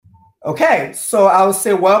Okay, so I'll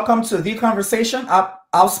say welcome to the conversation.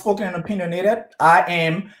 Outspoken and opinionated. I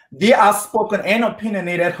am the outspoken and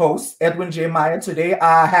opinionated host, Edwin J. Meyer. Today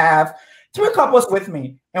I have three couples with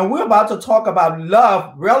me, and we're about to talk about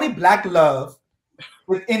love, really black love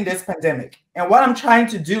within this pandemic. And what I'm trying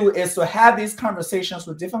to do is to have these conversations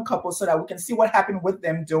with different couples so that we can see what happened with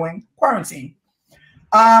them during quarantine.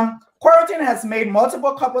 Quarantine has made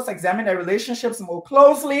multiple couples examine their relationships more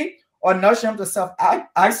closely or nudge them to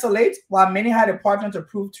self-isolate. While many had a partner to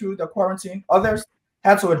prove through the quarantine, others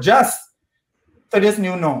had to adjust to this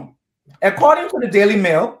new norm. According to the Daily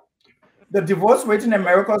Mail, the divorce rate in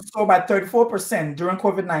America soared by 34% during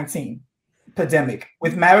COVID-19 pandemic,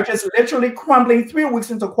 with marriages literally crumbling 3 weeks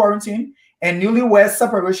into quarantine and newlywed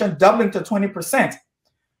separation doubling to 20%.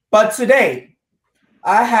 But today,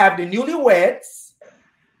 I have the newlyweds,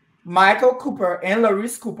 Michael Cooper and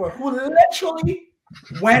Larisse Cooper, who literally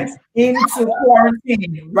went into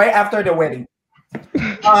quarantine right after the wedding.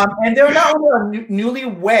 And they're not only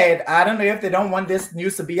newlywed. I don't know if they don't want this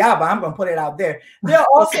news to be out, but I'm going to put it out there. They're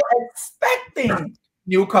also expecting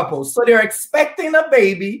new couples. So they're expecting a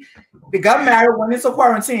baby. They got married, went into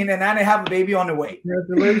quarantine, and now they have a baby on the way.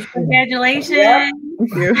 Congratulations. Yeah.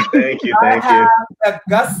 Thank you. I have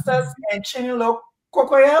Augustus and Chinilo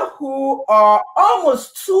Korkoyas, who are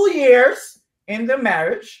almost 2 years in the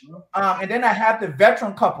marriage. And then I have the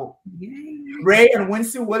veteran couple, Ray and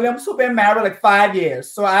Wincy Williams, who've been married like 5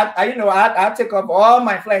 years. So I take off all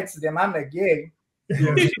my flights to them. I'm like, yay.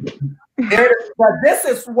 But this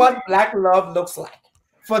is what black love looks like.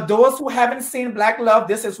 For those who haven't seen black love,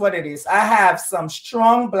 this is what it is. I have some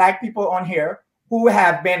strong black people on here who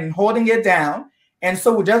have been holding it down. And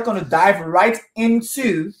so we're just going to dive right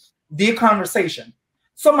into the conversation.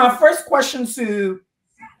 So my first question to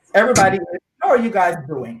everybody is, how are you guys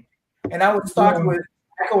doing? And I would start with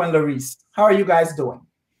Echo and Larisse. How are you guys doing?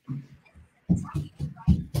 And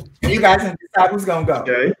you guys can decide who's going to go.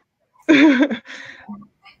 Okay.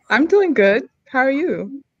 I'm doing good. How are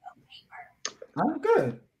you? I'm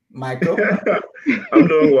good. Michael? I'm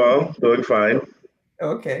doing well, doing fine.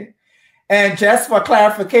 Okay. And just for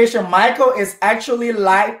clarification, Michael is actually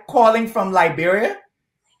calling from Liberia.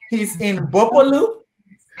 He's in Bopolu.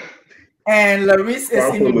 And Larisse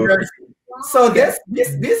is in New Jersey. So this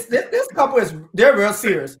couple they're real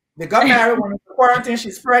serious. They got married when in quarantine.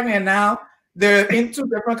 She's pregnant now. They're in two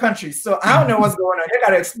different countries. So I don't know what's going on. They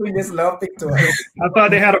gotta explain this love thing to us. I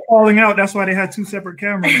thought they had a falling out. That's why they had two separate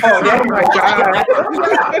cameras. Oh my God.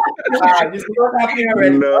 You see what's happening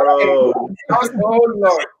already? No. Oh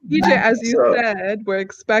Lord. DJ, as you said, we're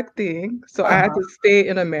expecting. So I had to stay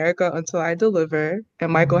in America until I deliver.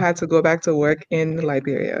 And Michael had to go back to work in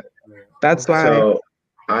Liberia. That's why. So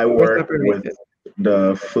I work with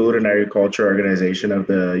the Food and Agriculture Organization of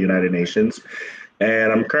the United Nations.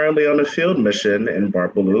 And I'm currently on a field mission in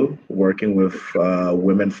Bopolu, working with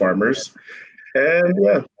women farmers. And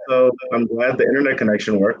yeah, so I'm glad the internet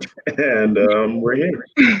connection worked, and we're here.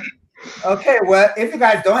 Okay, well, if you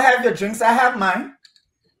guys don't have your drinks, I have mine.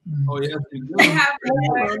 Oh, yes, you do.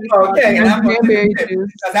 Okay, and I'm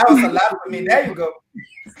that was a lot for me. There you go.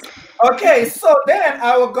 Okay, so then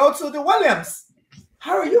I will go to the Williams.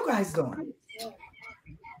 How are you guys doing?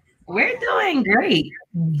 We're doing great.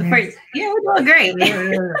 We're doing great.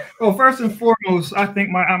 Well, first and foremost, I think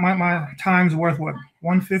my time's worth what,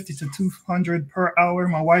 150 to 200 per hour.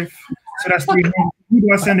 My wife, so that's 300. Who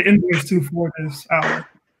do I send the invoice to for this hour?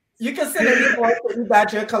 You can send an invoice to You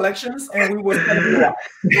Got Your Collections, and we will send you out.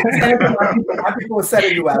 My people will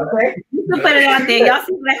send you out. Okay. You can put it out there. Y'all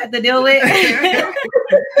see what I have to deal with.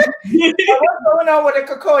 What's going on with the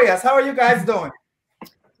Korkoyas? How are you guys doing?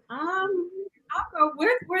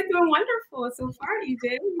 We're doing wonderful so far,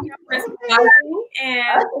 DJ.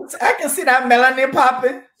 And I can see that melanin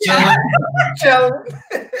popping. Chilling.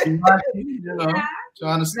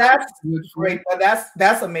 That's great. But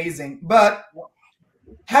that's amazing. But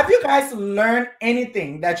have you guys learned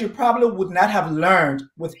anything that you probably would not have learned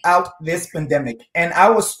without this pandemic? And I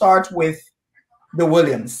will start with the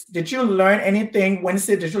Williams. Did you learn anything,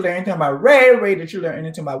 Wincy? Did you learn anything about Ray? Ray, did you learn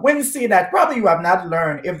anything about Wincy that probably you have not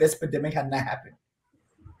learned if this pandemic had not happened?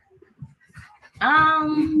 What I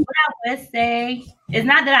would say is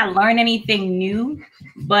not that I learned anything new,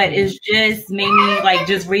 but it's just made me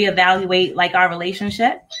just reevaluate our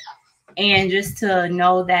relationship, and just to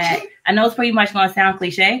know that I know it's pretty much going to sound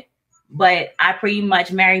cliche, but I pretty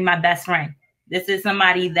much married my best friend. This is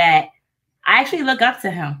somebody that I actually look up to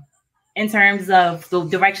him in terms of the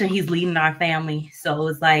direction he's leading our family. So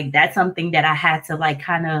it's that's something that I had to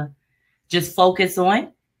kind of just focus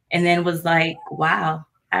on, and then was wow,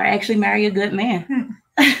 I actually marry a good man.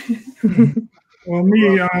 Well,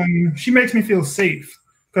 me, she makes me feel safe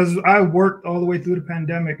because I worked all the way through the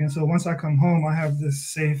pandemic, and so once I come home, I have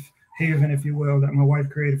this safe haven, if you will, that my wife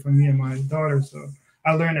created for me and my daughter. So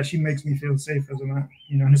I learned that she makes me feel safe as a man.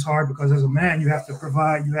 And it's hard because as a man, you have to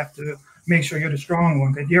provide, you have to make sure you're the strong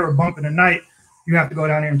one. If you ever bump in the night, you have to go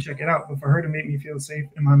down there and check it out. But for her to make me feel safe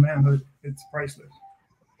in my manhood, it's priceless.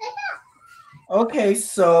 Okay,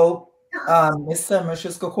 so Mr. and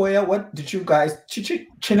Mrs. Korkoya, what did you guys,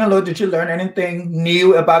 Chinelo, did you learn anything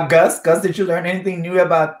new about Gus? Gus, did you learn anything new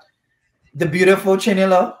about the beautiful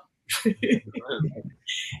Chinelo?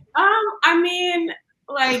 I mean,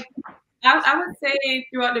 like, I would say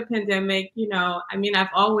throughout the pandemic, I mean, I've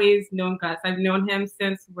always known Gus. I've known him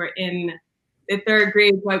since we're in the 3rd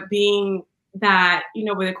grade, but being that,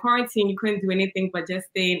 with the quarantine, you couldn't do anything but just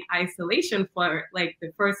stay in isolation for like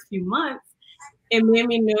the first few months. It made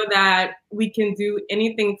me know that we can do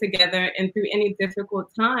anything together, and through any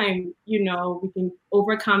difficult time, we can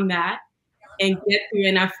overcome that and get through.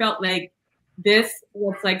 And I felt like this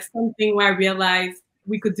was like something where I realized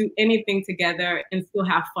we could do anything together and still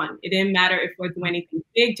have fun. It didn't matter if we're doing anything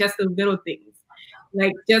big, just the little things,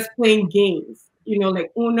 like just playing games,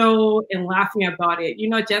 like Uno, and laughing about it,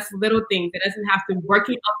 just little things. It doesn't have to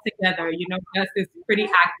working up together, just is pretty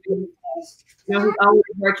active. He's always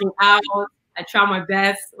working out. I try my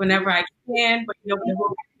best whenever I can, but with the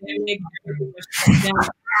whole pandemic, everything was shut down.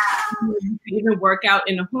 You can even work out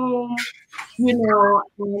in the home,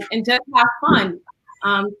 and just have fun.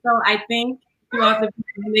 So I think throughout the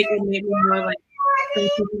pandemic, it made me more like my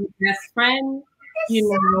best friend. We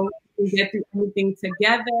can get through anything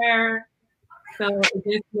together. So it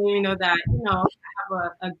just made me know that I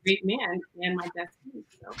have a great man and my best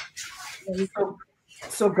friend.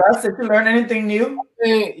 So Gus, did you learn anything new?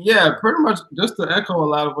 Yeah, pretty much just to echo a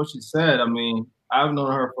lot of what she said. I mean, I've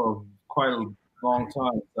known her for quite a long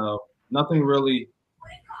time, so nothing really,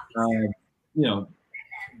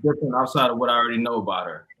 different outside of what I already know about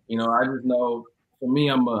her. I just know for me,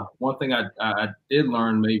 one thing I did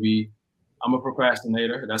learn, maybe I'm a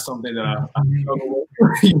procrastinator. That's something that I struggle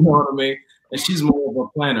with. You know what I mean? And she's more of a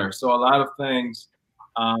planner, so a lot of things.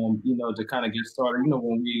 To kind of get started,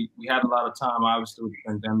 when we had a lot of time, obviously with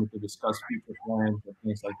the pandemic, to discuss future plans and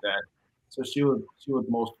things like that. So she would for the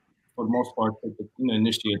most part, take the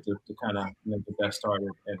initiate to kind of get that started.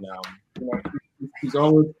 And she's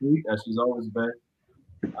always sweet, as she's always been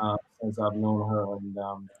since I've known her. And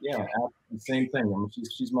the same thing. I mean,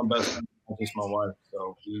 she's my best friend, not just my wife.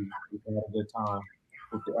 So we had a good time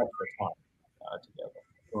with the extra time together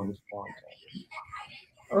during this quarantine.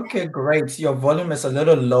 Okay, great. Your volume is a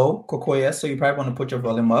little low, Korkoya, so you probably want to put your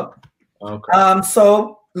volume up. Okay.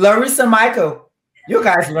 So Larissa and Michael, you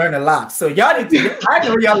guys learn a lot. So y'all need to, I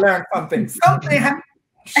know y'all learned something.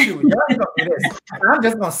 Shoot, y'all ain't gonna do this. I'm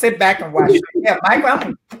just gonna sit back and watch. Yeah, Michael, I'm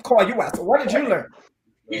gonna call you out. So what did you learn?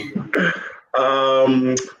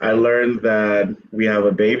 I learned that we have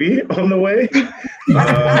a baby on the way.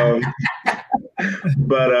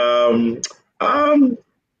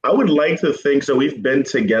 I would like to think so. We've been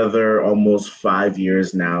together almost 5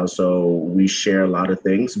 years now, so we share a lot of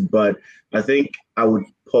things. But I think I would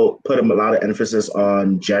put a lot of emphasis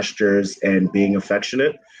on gestures and being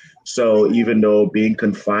affectionate. So even though being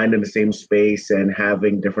confined in the same space and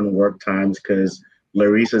having different work times, because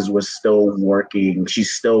Larissa's was still working,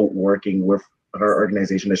 she's still working with her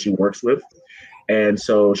organization that she works with. And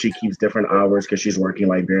so she keeps different hours because she's working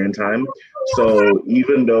Liberian time. So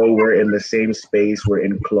even though we're in the same space, we're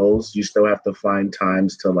enclosed, you still have to find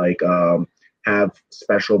times to have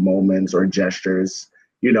special moments or gestures,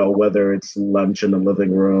 whether it's lunch in the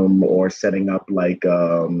living room or setting up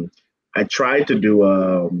I tried to do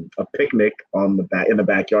a picnic in the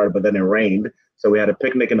backyard, but then it rained. So we had a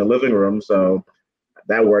picnic in the living room. So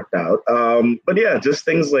that worked out. But yeah, just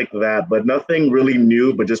things like that, but nothing really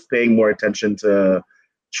new, but just paying more attention to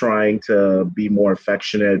trying to be more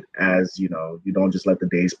affectionate as, you don't just let the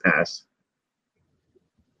days pass.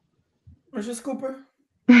 Mrs. Cooper?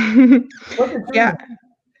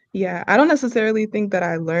 Yeah. I don't necessarily think that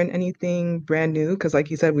I learned anything brand new because like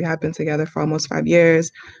you said, we have been together for almost 5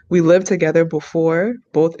 years. We lived together before,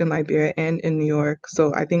 both in Liberia and in New York.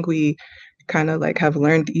 So I think we kind of have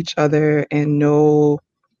learned each other and know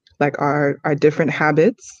our different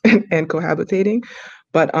habits and cohabitating.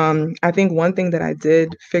 But I think one thing that I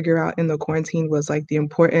did figure out in the quarantine was the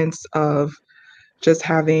importance of just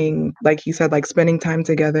having, like he said, spending time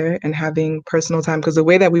together and having personal time. Because the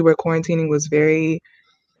way that we were quarantining was very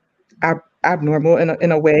abnormal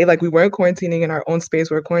in a way. We weren't quarantining in our own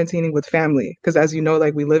space, we were quarantining with family. Because as you know,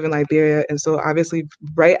 we live in Liberia. And so obviously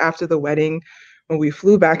right after the wedding, when we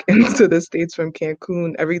flew back into the States from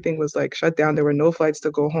Cancun, everything was like shut down. There were no flights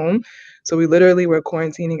to go home. So we literally were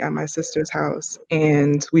quarantining at my sister's house,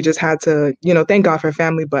 and we just had to, thank God for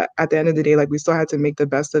family. But at the end of the day, like, we still had to make the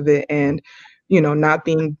best of it. And, not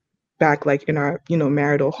being back like in our,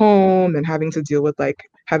 marital home and having to deal with like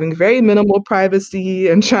having very minimal privacy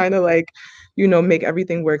and trying to like, make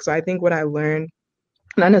everything work. So I think what I learned,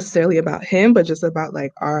 not necessarily about him, but just about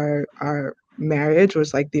like our marriage,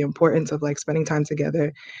 was like the importance of like spending time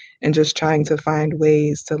together and just trying to find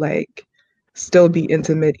ways to like still be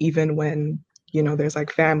intimate even when there's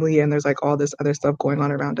like family and there's like all this other stuff going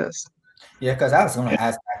on around us. Yeah, because I was going to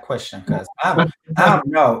ask that question, because I don't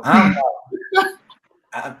know.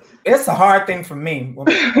 It's a hard thing for me.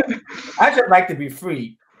 I just like to be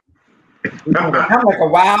free. I'm like a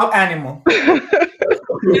wild animal.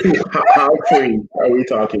 How free are we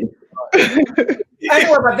talking?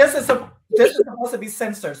 Anyway, but this is supposed to be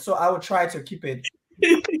censored, so I will try to keep it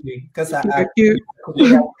PG, because I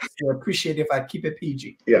appreciate if I keep it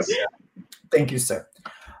PG. Yes. Thank you, sir.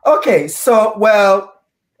 Okay, so well,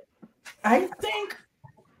 I think.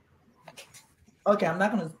 Okay, I'm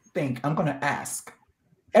not gonna think. I'm gonna ask.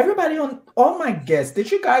 Everybody on all my guests, did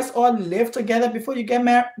you guys all live together before you got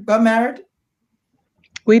married?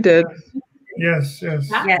 We did. Yes.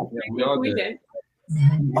 Yeah, we did.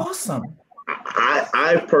 Awesome.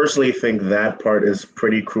 I personally think that part is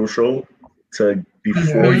pretty crucial to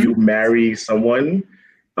before you marry someone.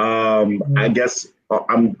 I guess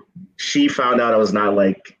she found out I was not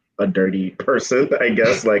like a dirty person. I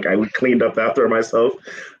guess like I cleaned up after myself.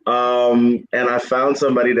 And I found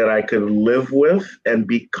somebody that I could live with and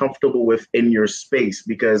be comfortable with in your space,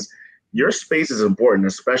 because your space is important,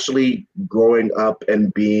 especially growing up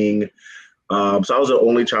and being. So I was the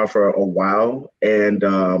only child for a while, and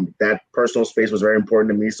that personal space was very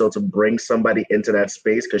important to me. So to bring somebody into that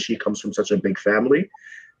space, because she comes from such a big family,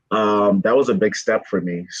 that was a big step for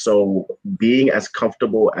me. So being as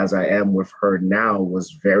comfortable as I am with her now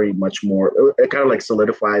was very much more, it kind of like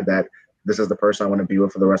solidified that this is the person I want to be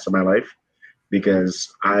with for the rest of my life,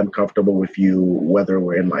 because I'm comfortable with you, whether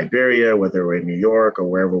we're in Liberia, whether we're in New York, or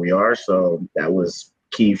wherever we are. So that was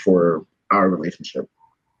key for our relationship.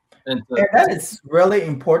 And that is really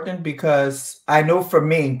important, because I know for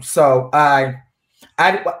me, so I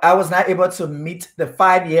was not able to meet the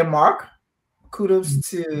 5-year mark. Kudos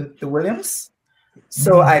to the Williams.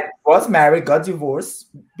 So I was married, got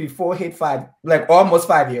divorced before hit 5, like almost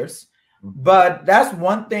 5 years. But that's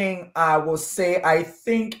one thing I will say. I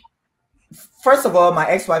think, first of all, my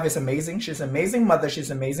ex-wife is amazing. She's an amazing mother.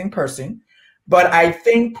 She's an amazing person. But I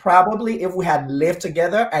think probably if we had lived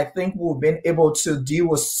together, I think we've been able to deal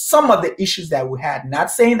with some of the issues that we had.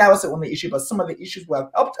 Not saying that was the only issue, but some of the issues would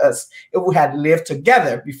have helped us if we had lived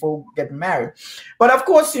together before getting married. But of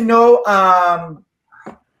course, according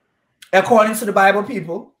to the Bible,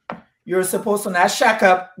 people, you're supposed to not shack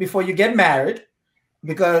up before you get married,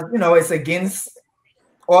 because, it's against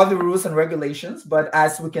all the rules and regulations. But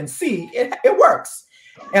as we can see, it works.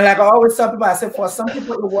 And like I always tell people, I say for some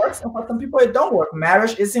people it works and for some people it don't work.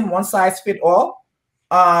 Marriage isn't one size fit all.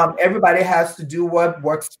 Everybody has to do what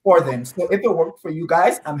works for them. So if it worked for you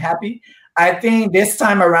guys, I'm happy. I think this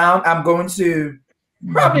time around, I'm going to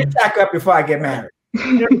probably shack up before I get married.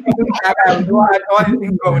 I have no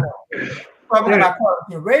anything going on. Probably my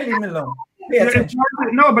quarantine. Ray, leave me alone.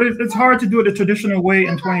 But it's hard to do it the traditional way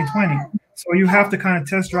in 2020. So you have to kind of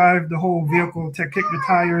test drive the whole vehicle, kick the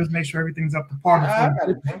tires, make sure everything's up to par. I got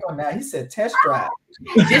to think on that. He said test drive.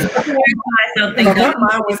 Just to clarify something. My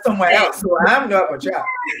mind was somewhere else, so I'm not with y'all.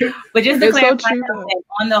 But just to clarify something,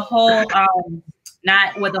 on the whole,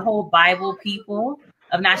 not with the whole Bible people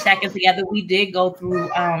of not shacking together, we did go through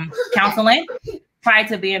counseling prior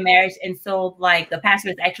to being married. And so like the pastor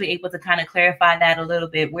is actually able to kind of clarify that a little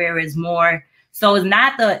bit, where it's more. So it's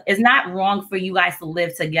not wrong for you guys to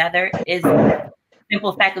live together. It's the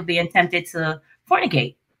simple fact of being tempted to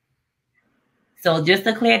fornicate. So just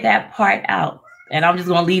to clear that part out, and I'm just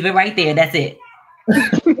going to leave it right there. That's it.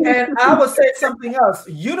 And I will say something else.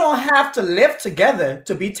 You don't have to live together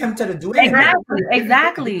to be tempted to do anything.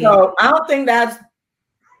 Exactly. So I don't think that's.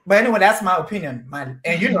 But anyway, that's my opinion. And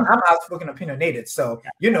I'm outspoken opinionated. So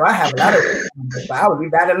I have a lot of opinions, but I will leave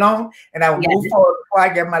that alone, and I will move forward before I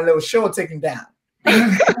get my little show taken down.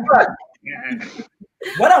 But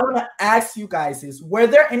what I want to ask you guys is, were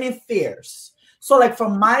there any fears? So like for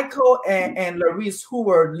Michael and Larice, who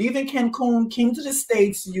were leaving Cancun, came to the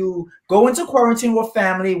States, you go into quarantine with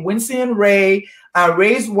family, Wincy and Ray.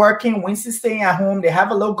 Ray's working, Wincy's staying at home. They have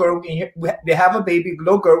a little girl, they have a baby,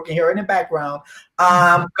 little girl, can hear her in the background.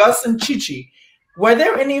 Gus and Chichi. were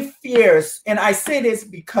there any fears? And I say this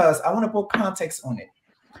because I want to put context on it.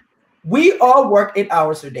 We all work 8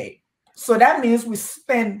 hours a day. So that means we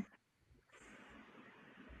spend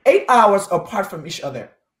 8 hours apart from each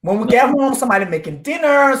other. When we get home, somebody making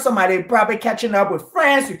dinner, somebody probably catching up with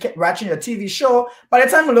friends, you keep watching your TV show. By the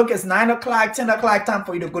time you look, it's 9 o'clock, 10 o'clock, time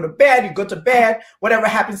for you to go to bed. You go to bed. Whatever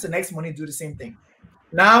happens the next morning, do the same thing.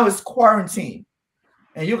 Now it's quarantine.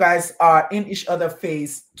 And you guys are in each other's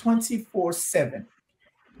face 24/7.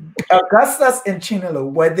 Augustus and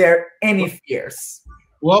Chinelo, were there any fears?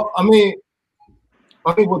 Well, I mean,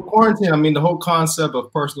 with quarantine, I mean, the whole concept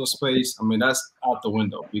of personal space, I mean, that's out the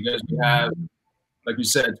window because we have, like you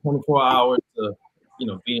said, 24 hours to,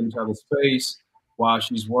 be in each other's space while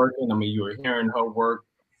she's working. I mean, you were hearing her work,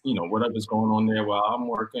 whatever's going on there while I'm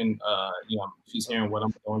working, she's hearing what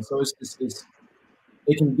I'm doing. So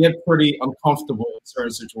it can get pretty uncomfortable in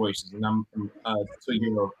certain situations. And I'm to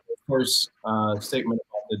your first statement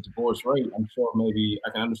about the divorce rate, I'm sure maybe I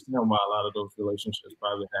can understand why a lot of those relationships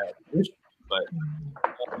probably have issues. But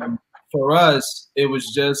for us, it was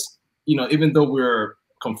just, even though we're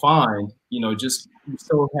confined, just we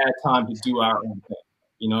still had time to do our own thing.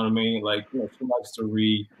 You know what I mean? Like, she likes to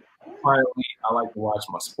read. Quietly, I like to watch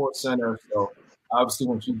my sports center. So obviously,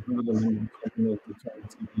 when she's reading, we turn the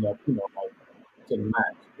TV up, like to the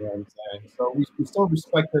max. You know what I'm saying? So we still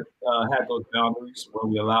respected, had those boundaries where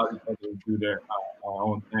we allowed each other to do our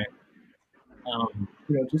own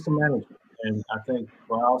thing. Just to manage it. And I think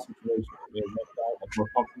for our situation, it worked out. Like we're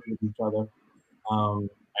comfortable with each other.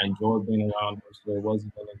 I enjoyed being around her, so there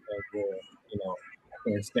wasn't anything where, I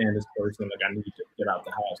can't stand this person, like I need to get out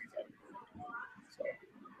the house. So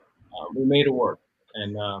we made it work,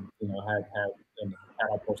 and had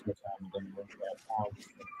our personal time, and then we had time to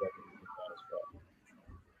spend together as well.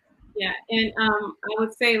 Yeah, and I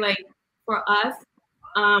would say like for us,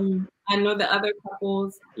 I know the other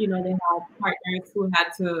couples, they have partners who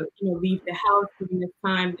had to, leave the house during this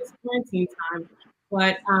time, this quarantine time.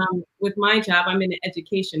 But with my job, I'm in the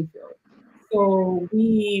education field, so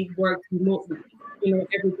we worked remotely.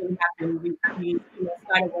 Everything happened. We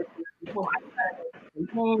started working from home. I started working from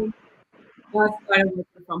home. I started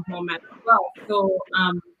working from home as well. So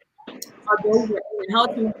although we're in the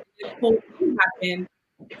health and this whole thing happened,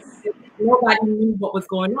 nobody knew what was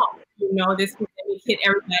going on. This pandemic hit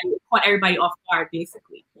everybody, caught everybody off guard,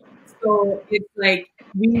 basically. So it's like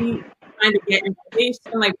we trying to get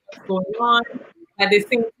information, like what's going on. At the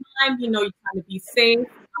same time, you're trying to be safe.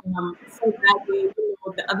 So that way,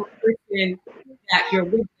 the other person that you're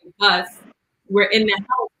with, like us, we're in the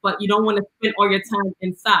house, but you don't want to spend all your time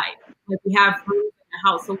inside. Like we have rooms in the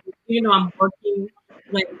house. So,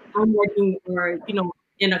 I'm working or,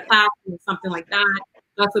 in a classroom or something like that.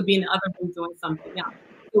 Gus would be in the other room doing something else.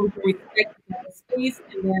 So we can respect the space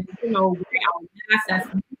and then, wear our masks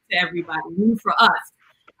that's new to everybody, new for us.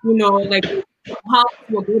 Like house,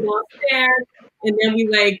 we'll go downstairs and then we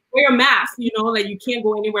like wear a mask, like you can't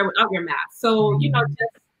go anywhere without your mask. So, just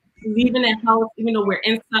leaving the house, even though we're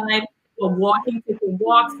inside, we're walking, taking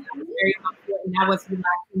walks, that was very helpful and that was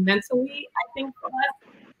relaxing mentally, I think, for us.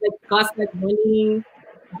 Like Gus like running,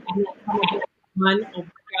 I'm not trying to run or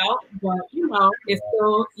work out, but it's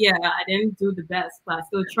still, I didn't do the best, but I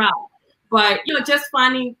still tried. But just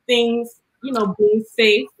finding things, being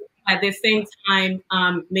safe at the same time,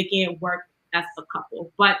 making it work as a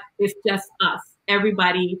couple. But it's just us. Every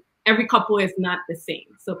couple is not the same,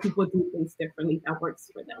 so people do things differently that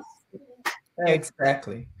works for them.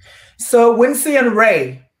 Exactly. So, Wincy and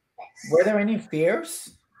Ray, were there any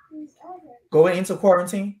fears going into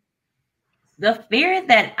quarantine? The fear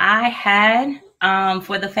that I had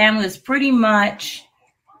for the family was pretty much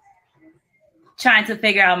trying to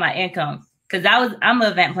figure out my income because I'm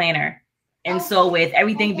an event planner, and so with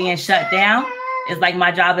everything being shut down, it's like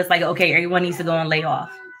my job is like, okay, everyone needs to go and lay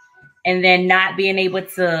off, and then not being able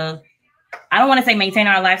to, I don't want to say maintain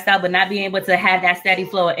our lifestyle, but not being able to have that steady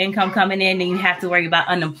flow of income coming in, and you have to worry about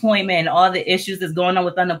unemployment and all the issues that's going on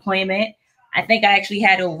with unemployment. I think I actually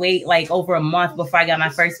had to wait like over a month before I got my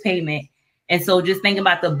first payment. And so just thinking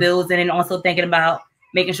about the bills and then also thinking about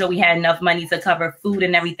making sure we had enough money to cover food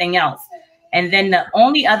and everything else. And then the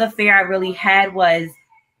only other fear I really had was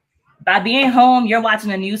by being home, you're watching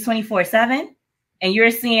the news 24/7 and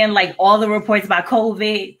you're seeing like all the reports about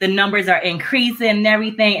COVID, the numbers are increasing and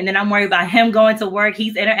everything. And then I'm worried about him going to work.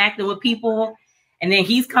 He's interacting with people and then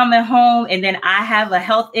he's coming home and then I have a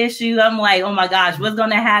health issue. I'm like, oh my gosh, what's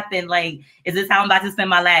going to happen? Like, is this how I'm about to spend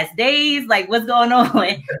my last days? Like, what's going on?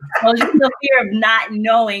 So just the fear of not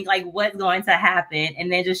knowing like what's going to happen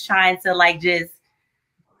and then just trying to like just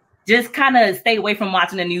just kind of stay away from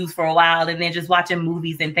watching the news for a while and then just watching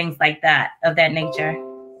movies and things like that of that nature.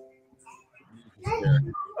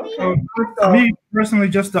 So for me personally,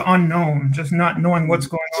 just the unknown, just not knowing what's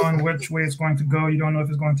going on, which way it's going to go. You don't know if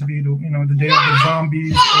it's going to be the day of the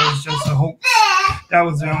zombies or it's just a hope. That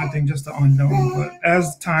was the only thing, just the unknown. But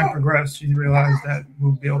as time progressed, she realized that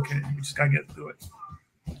we'll be okay. We just gotta get through it.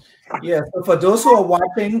 Yeah. So for those who are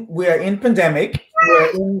watching, we are in pandemic.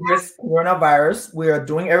 We're in this coronavirus. We are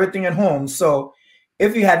doing everything at home. So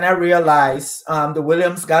if you had not realized, the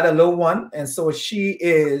Williams got a little one, and so she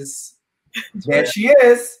is. There she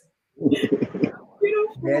is.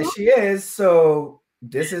 There she is. So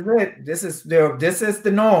this is it. This is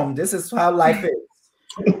the norm. This is how life is.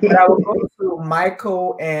 But I will go to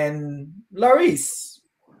Michael and Laurice.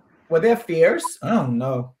 Were there fears? I don't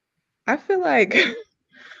know. I feel like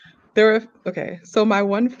there were okay. So my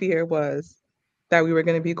one fear was that we were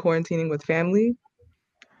going to be quarantining with family,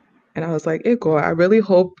 and I was like, Iko, I really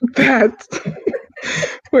hope that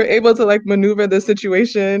we're able to like maneuver the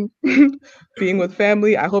situation being with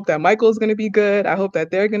family. I hope that Michael's going to be good. I hope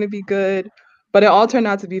that they're going to be good. But it all turned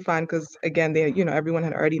out to be fine because again, everyone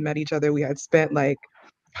had already met each other. We had spent like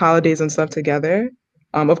holidays and stuff together.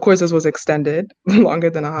 Of course, this was extended longer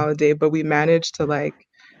than a holiday, but we managed to like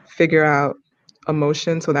figure out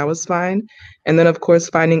emotion. So that was fine. And then of course,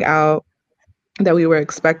 finding out that we were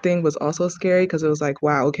expecting was also scary because it was like,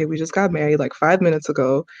 wow, okay, we just got married like 5 minutes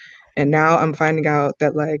ago. And now I'm finding out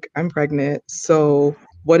that like I'm pregnant. So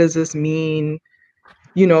what does this mean,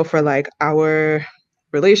 for like our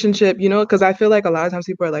relationship, because I feel like a lot of times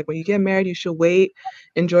people are like, when you get married, you should wait,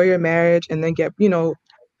 enjoy your marriage, and then get,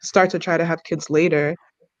 start to try to have kids later.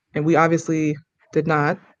 And we obviously did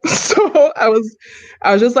not. So I was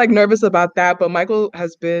just like nervous about that. But Michael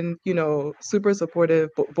has been, super supportive,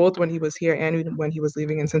 both when he was here and when he was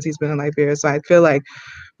leaving and since he's been in Liberia. So I feel like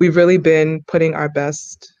we've really been putting our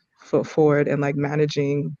best foot forward and like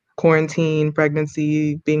managing quarantine,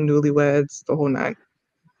 pregnancy, being newlyweds, the whole nine.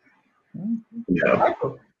 Yeah.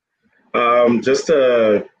 Just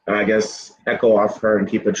to, I guess, echo off her and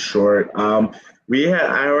keep it short. I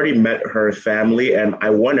already met her family and I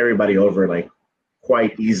won everybody over like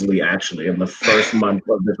quite easily actually in the first month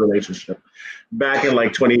of this relationship. Back in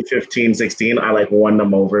like 2015, 16, I like won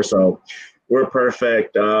them over. So we're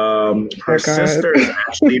perfect. Her sister is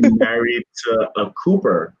actually married to a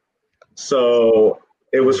Cooper. So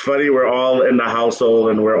it was funny. We're all in the household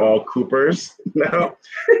and we're all Coopers now.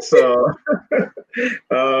 So,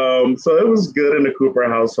 so it was good in the Cooper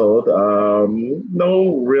household.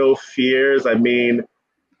 No real fears. I mean,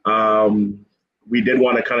 we did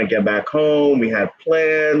want to kind of get back home. We had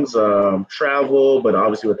plans, travel, but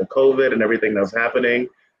obviously with the COVID and everything that's happening,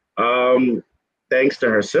 thanks to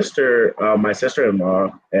her sister, my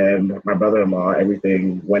sister-in-law and my brother-in-law,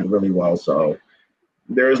 everything went really well. So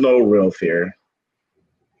there is no real fear.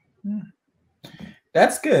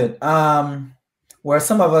 That's good. Where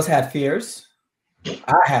some of us had fears,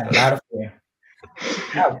 I had a lot of fear.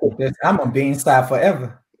 I'm gonna be inside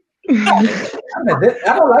forever. I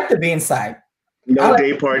don't like to be inside. No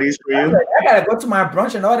day parties for you? I gotta go to my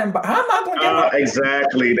brunch and all that. But how am I gonna get my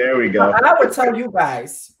exactly? There we go. I would tell you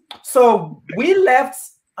guys. So we left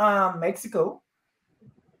Mexico,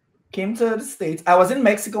 came to the States. I was in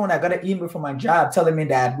Mexico and I got an email from my job telling me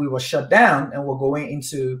that we were shut down and they were going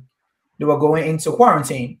into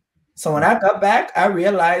quarantine. So when I got back, I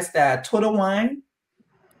realized that Total Wine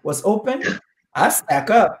was open. I stack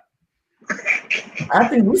up. I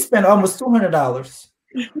think we spent almost $200.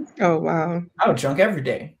 Oh wow! I was drunk every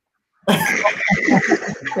day.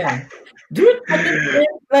 Dude, it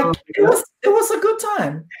was a good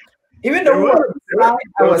time. Even though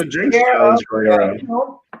I was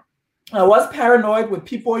I was paranoid with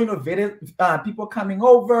people, people coming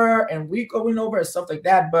over and we going over and stuff like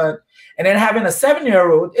that. And then having a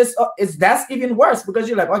 7-year-old that's even worse because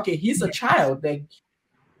you're like, okay, he's a child. Like,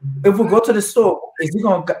 if we go to the store, is he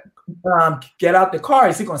gonna get out the car?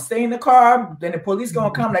 Is he gonna stay in the car? Then the police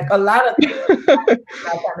gonna come. Like a lot of things.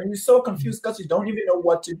 And you're so confused because you don't even know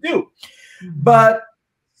what to do. But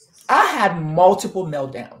I had multiple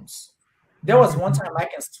meltdowns. There was one time I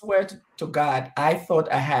can swear to God, I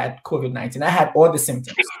thought I had COVID-19. I had all the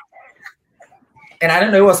symptoms. And I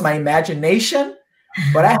don't know, it was my imagination,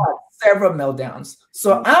 but I had several meltdowns.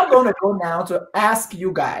 So I'm going to go now to ask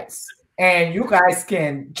you guys, and you guys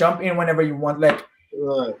can jump in whenever you want. Like,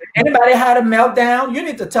 anybody had a meltdown? You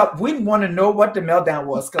need to tell. We want to know what the meltdown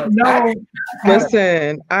was.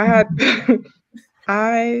 Listen, I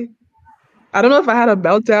don't know if I had a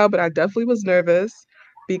meltdown, but I definitely was nervous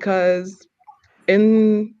because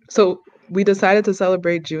we decided to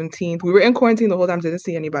celebrate Juneteenth. We were in quarantine the whole time, didn't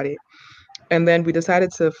see anybody. And then we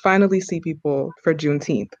decided to finally see people for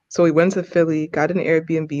Juneteenth. So we went to Philly, got an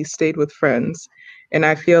Airbnb, stayed with friends. And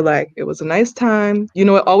I feel like it was a nice time. You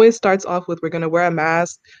know, it always starts off with we're going to wear a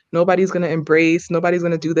mask. Nobody's going to embrace. Nobody's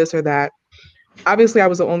going to do this or that. Obviously, I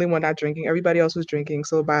was the only one not drinking. Everybody else was drinking.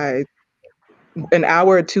 So by an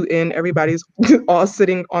hour or two in, everybody's all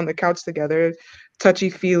sitting on the couch together,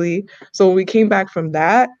 touchy-feely. So when we came back from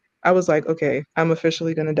that, I was like, okay, I'm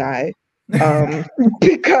officially going to die.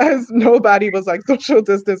 Because nobody was like social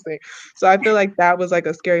distancing. So I feel like that was like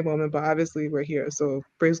a scary moment, but obviously we're here. So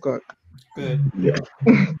praise God. Good. Yeah.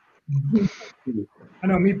 I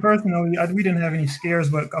know me personally, we didn't have any scares,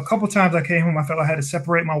 but a couple times I came home, I felt I had to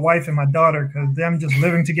separate my wife and my daughter because them just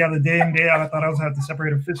living together day in, day out, I thought I was going to have to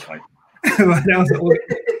separate a fist fight.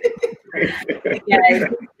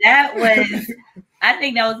 Yes, that was, I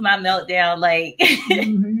think that was my meltdown. Like,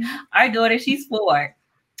 our daughter, she's 4.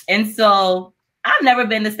 And so I've never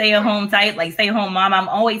been the stay-at-home type, like stay-at-home mom. I'm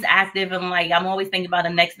always active and like I'm always thinking about the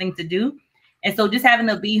next thing to do. And so just having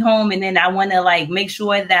to be home, and then I want to like make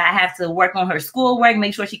sure that I have to work on her schoolwork,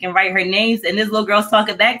 make sure she can write her names. And this little girl's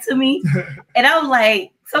talking back to me. And I'm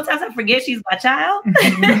like, sometimes I forget she's my child. And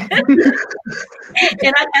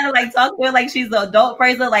I kind of like talk to her like she's an adult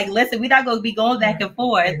person. Like, listen, we're not going to be going back and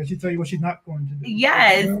forth. Yeah, she tell you what she's not going to do.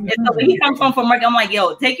 Yes. And so when he comes home from work, I'm like,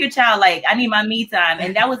 yo, take your child. Like, I need my me time.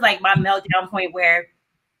 And that was like my meltdown point where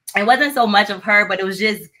it wasn't so much of her, but it was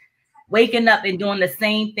just waking up and doing the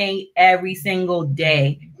same thing every single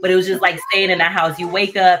day. But it was just like staying in the house. You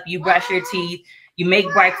wake up, you brush your teeth, you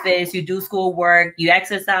make breakfast, you do schoolwork, you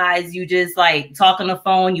exercise, you just like talk on the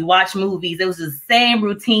phone, you watch movies. It was the same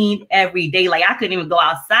routine every day. Like I couldn't even go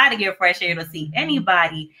outside to get fresh air to see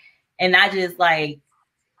anybody. And I just had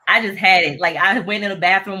it. Like I went in the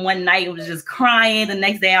bathroom one night and was just crying. The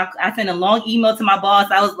next day I sent a long email to my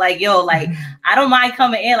boss. I was like, yo, like, I don't mind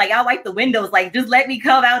coming in. Like I'll wipe the windows. Like just let me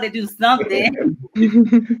come out and do something.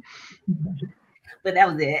 But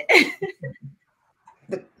that was it.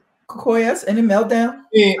 Korkoyas, any meltdown?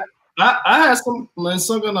 Yeah, I had some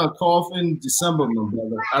kind of cough in December, my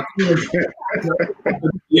brother. I think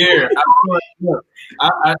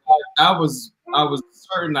I was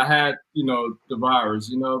certain I had, the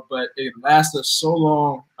virus, but it lasted so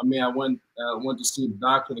long. I mean, I went to see the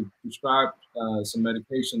doctor to prescribe some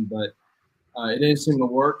medication, but it didn't seem to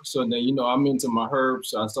work. So then, I'm into my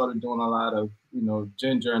herbs. So I started doing a lot of,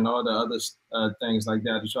 ginger and all the other things like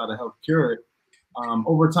that to try to help cure it.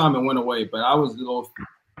 Over time, it went away, but that was a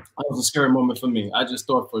scary moment for me. I just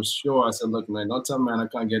thought for sure, I said, look, man, don't tell me I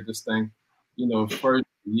can't get this thing, first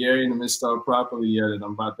year in the start properly yet, and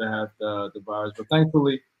I'm about to have the virus. But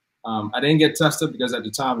thankfully, I didn't get tested because at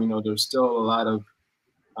the time, there's still a lot of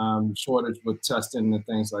shortage with testing and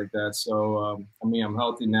things like that. So, I'm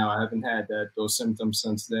healthy now. I haven't had those symptoms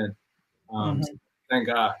since then. So thank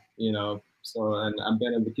God, So, and I've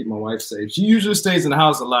been able to keep my wife safe. She usually stays in the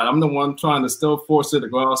house a lot. I'm the one trying to still force her to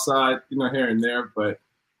go outside, here and there. But,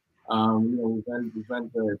 we've been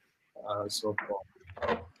good so far.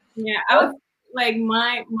 Yeah, I was like,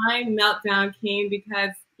 my meltdown came because,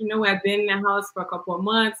 I've been in the house for a couple of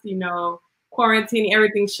months, quarantine,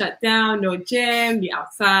 everything shut down, no gym, be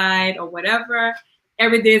outside or whatever.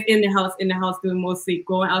 Every day is in the house doing mostly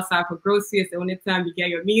going outside for groceries. The only time you get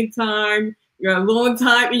your me time. Your alone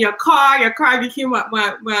time in your car. Your car became my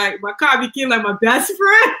car became like my best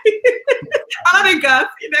friend. I don't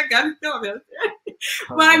got still best friend.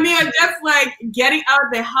 But I mean, just like getting out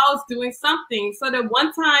of the house, doing something. So the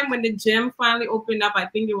one time when the gym finally opened up, I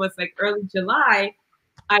think it was like early July,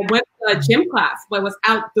 I went to a gym class, but it was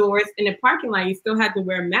outdoors in the parking lot. You still had to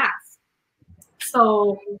wear masks.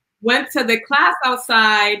 So went to the class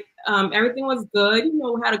outside. Everything was good,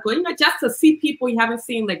 had a good, just to see people you haven't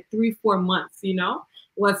seen like 3-4 months,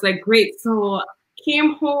 was like great. So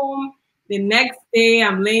came home the next day,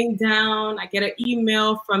 I'm laying down. I get an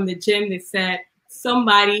email from the gym that said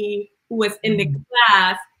somebody who was in the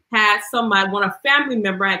class had one of family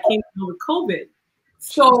member had came down with COVID.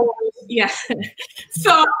 So yeah,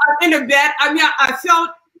 so I'm in the bed. I mean, I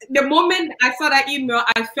felt the moment I saw that email,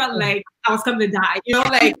 I felt like I was coming to die,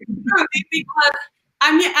 like because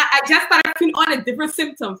I mean, I just started feeling all the different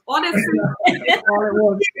symptoms. All the symptoms.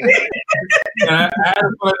 I had to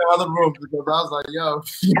go in the other room because I was like, yo.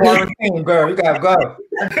 Quarantine, girl, you gotta go.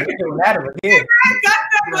 You're mad over here. I got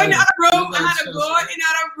to go in the other room. I had to go in the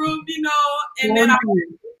other room, and then I had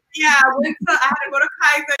to go to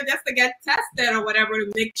Kaiser just to get tested or whatever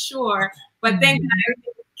to make sure. But thank God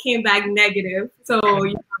everything came back negative. So,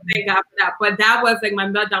 thank God for that. But that was like my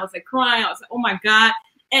meltdown. I was like crying. I was like, oh my God.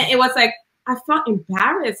 And it was like, I felt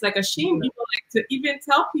embarrassed, like ashamed, like to even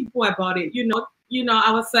tell people about it.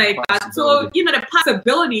 I was like, so the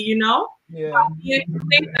possibility, Yeah. I didn't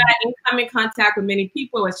come in contact with many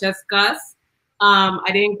people. It's just Gus. I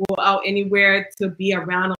didn't go out anywhere to be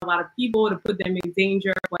around a lot of people to put them in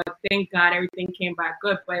danger. But thank God everything came back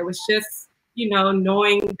good. But it was just,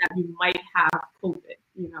 knowing that you might have COVID,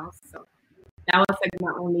 so that was like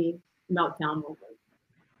my only meltdown moment.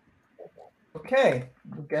 Okay,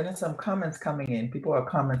 we're getting some comments coming in. People are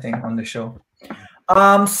commenting on the show.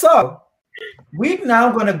 So we're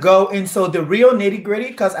now gonna go into the real nitty gritty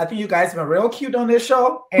because I think you guys have been real cute on this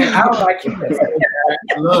show, and I don't like cuteness.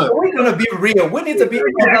 So we're gonna be real. We need to be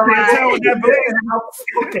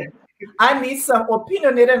outspoken. I need some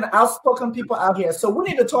opinionated and outspoken people out here. So we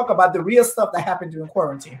need to talk about the real stuff that happened during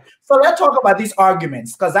quarantine. So let's talk about these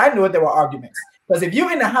arguments because I know there were arguments. Because if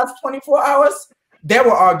you're in the house 24 hours, there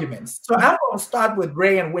were arguments. So I'm going to start with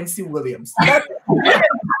Ray and Wincy Williams. Let's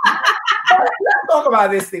talk about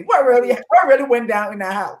this thing. What really went down in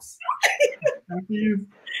the house? I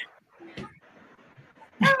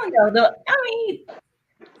don't know. The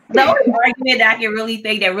only argument that I can really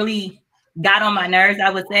think that really got on my nerves, I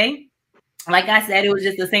would say, like I said, it was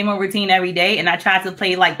just the same old routine every day. And I tried to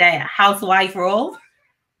play like that housewife role.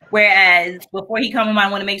 Whereas before he come home, I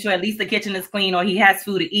want to make sure at least the kitchen is clean or he has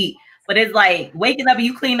food to eat. But it's like waking up and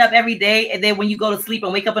you clean up every day. And then when you go to sleep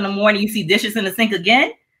and wake up in the morning, you see dishes in the sink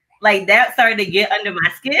again. Like that started to get under my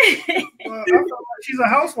skin. Well, I feel like she's a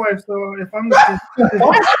housewife, so if I'm at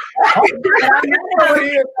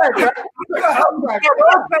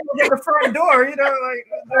the front door,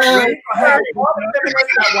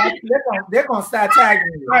 they're gonna start tagging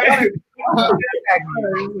you.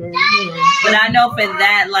 But I know for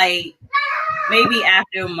that, like maybe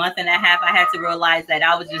after a month and a half, I had to realize that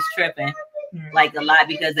I was just tripping like a lot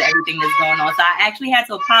because of everything that's going on. So I actually had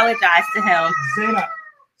to apologize to him.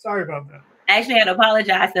 Sorry about that. I actually had to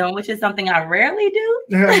apologize to him, which is something I rarely do.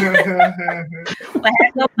 But I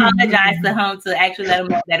had to apologize to him to actually let him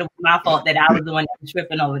know that it was my fault that I was the one that was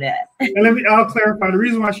tripping over that. And I'll clarify. The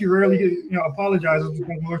reason why she rarely, apologizes is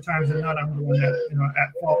because more times than not, I'm the one that,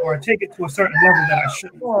 at fault, or I take it to a certain level that I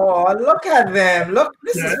shouldn't. Oh, look at them! Look,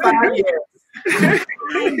 this is 5 years.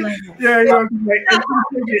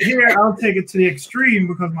 Here, I'll take it to the extreme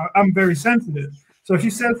because I'm very sensitive. So if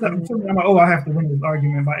she says something to me, I'm like, I have to win this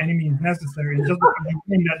argument by any means necessary. And just because you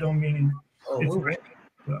win, that don't mean it's right.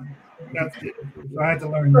 So that's it. So I had to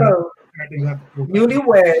learn that.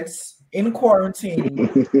 Newlyweds in quarantine,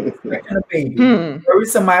 and a baby.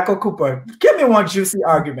 Marissa Michael Cooper. Give me one juicy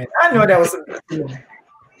argument. I know that was a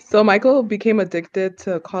So Michael became addicted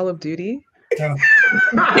to Call of Duty. And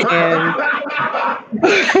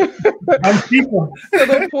to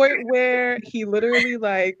the point where he literally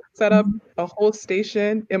set up a whole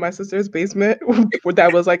station in my sister's basement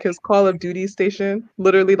that was like his Call of Duty station.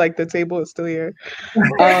 Literally, the table is still here.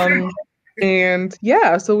 And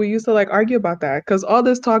yeah, so we used to argue about that because all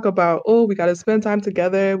this talk about, we got to spend time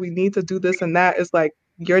together, we need to do this and that, is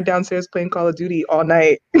you're downstairs playing Call of Duty all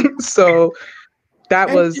night. So that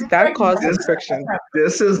caused this friction.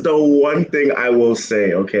 This is the one thing I will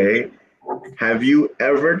say, okay? Have you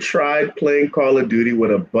ever tried playing Call of Duty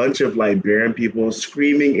with a bunch of Liberian people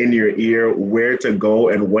screaming in your ear where to go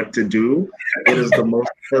and what to do? It is the most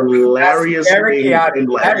hilarious thing in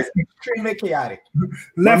life. That is extremely chaotic.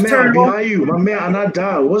 Left turn behind you. My man, I'm not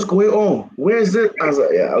down. What's going on? Where is it? I was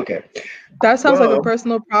like, yeah, okay. That sounds like a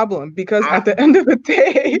personal problem because at the end of the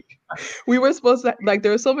day, we were supposed to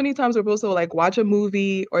there were so many times we were supposed to watch a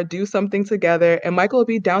movie or do something together, and Michael would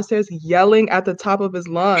be downstairs yelling at the top of his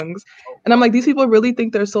lungs, and I'm like, these people really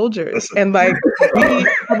think they're soldiers, and we have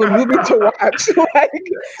a movie to watch. I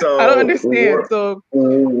don't understand.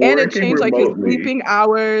 And it changed his sleeping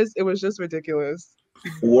hours. It was just ridiculous.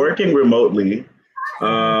 Working remotely.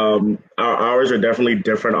 Our hours are definitely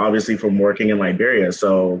different, obviously, from working in Liberia.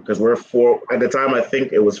 So, because we're at the time, I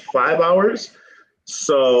think it was 5 hours.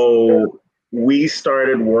 So we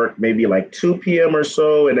started work maybe 2 p.m. or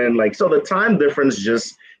so. And then so the time difference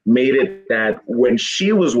just made it that when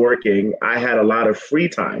she was working, I had a lot of free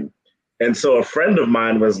time. And so a friend of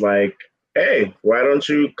mine was like, hey, why don't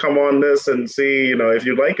you come on this and see, if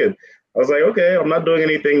you like it? I was like, okay, I'm not doing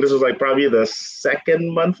anything. This was probably the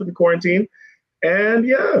second month of the quarantine. And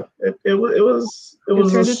yeah, it was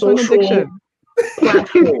a social platform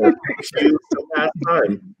to pass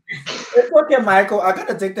time. It's okay, Michael. I got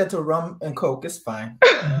addicted to rum and coke. It's fine.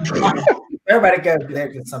 Everybody got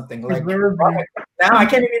addicted to something now. I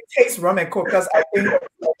can't even taste rum and coke because I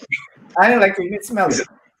didn't like to even smell it.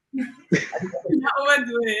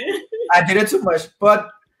 I did it too much. But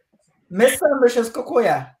Mr. and Mrs.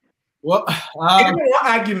 Korkoyas, Well, give me one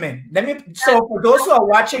argument. So for those who are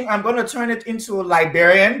watching, I'm going to turn it into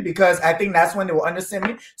Liberian because I think that's when they will understand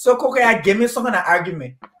me. So Korkoyas, give me some kind of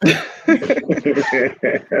argument.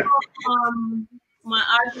 My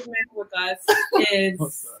argument with us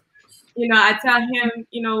is, I tell him,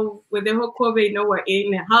 with the whole COVID, we're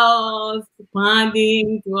in the house,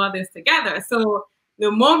 bonding, do all this together. So the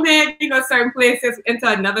moment, certain places enter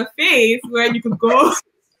another phase where you could go.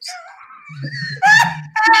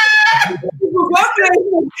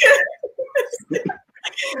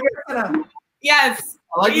 Yes.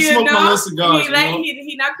 I like to smoke my little cigars.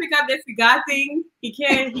 He not pick up the cigar thing. He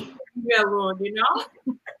can't be alone,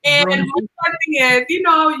 And my thing is,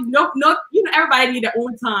 everybody need their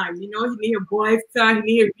own time. He need a boy's time,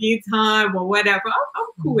 he need a me time or whatever. I'm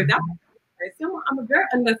cool with that. I'm a very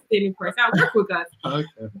understanding person. I work with us. Okay.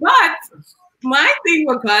 But my thing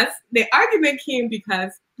with us, the argument came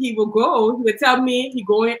because he would tell me, he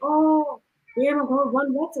going, oh, babe, I'm going to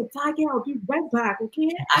run what's a target. I'll be right back, okay?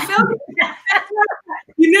 I said, okay.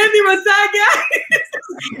 You name me with target?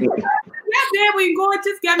 Yeah, babe, we go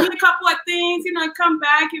just get me a couple of things, come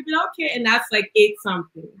back, you'll be okay. And that's like 8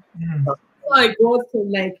 something. So it goes to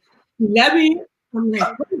like 11. I'm like,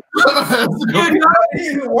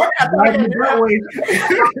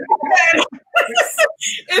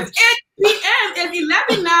 it's 8 p.m. It's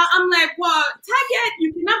 11 now. I'm like, well, Target,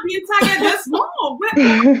 you cannot be in Target this long. What's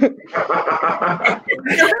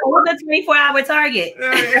the 24-hour Target?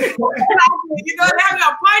 You gonna have a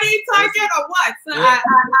party Target or what? So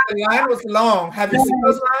the line was long. Have you seen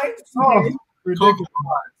those lines? Oh, ridiculous.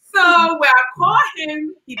 So when I call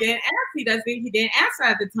him, he didn't answer. He didn't answer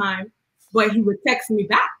at the time, but he would text me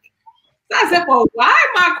back. So I said, well, why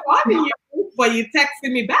am I calling you? But you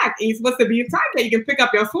texting me back. And you're supposed to be in Target. You can pick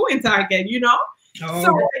up your phone in Target, Oh.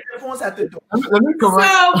 So, the phone's at the door.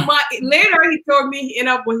 Later he told me he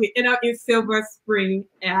ended up in Silver Spring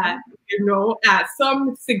at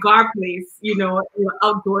some cigar place,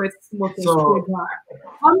 outdoors smoking cigar.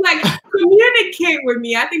 I'm like, communicate with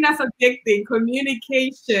me. I think that's a big thing,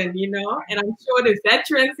 communication, and I'm sure the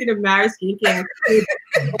veterans in the marriage can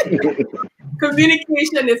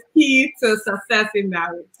communication is key to success in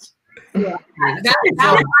marriage. Yeah. That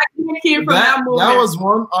was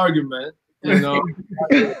one argument. About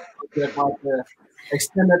the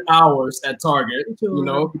extended hours at Target,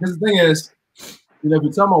 because the thing is, if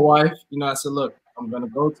you tell my wife, I said, look, I'm going to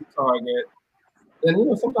go to Target,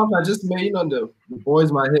 then, sometimes I just may, the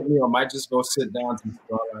boys might hit me or might just go sit down to the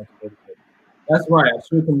cigar lounge. That's right. I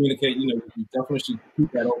should communicate, you definitely should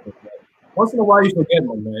keep that open. But once in a while, you forget,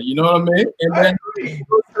 my man, you know what I mean? And then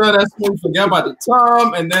that's when you forget about the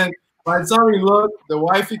time, and then by the time you look, the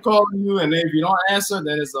wifey calling you, and then if you don't answer,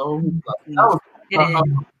 then it's a whole.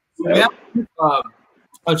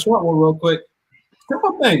 A short one, real quick.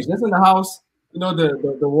 Simple things. Just in the house,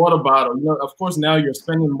 the water bottle. Of course, now you're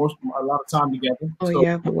spending a lot of time together. Oh so,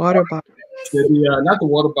 yeah, the water bottle. Not the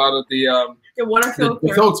water bottle. The water filter.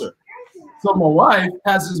 The filter. So my wife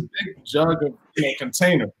has this big jug of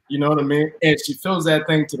container. You know what I mean? And she fills that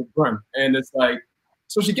thing to the brim, and it's like.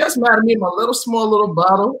 So she gets mad at me in my small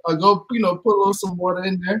bottle. I go, put some water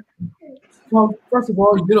in there. Well, first of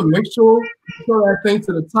all, you did a mixture, throw that thing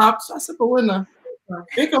to the top. So I said, but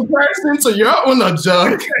in comparison to your own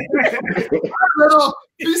jug, little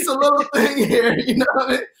thing here, you know what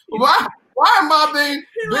I mean? Why am I being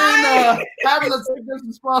having to take this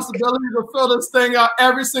responsibility to fill this thing out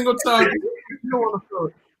every single time you don't want to fill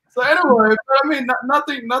it? So anyway, I mean,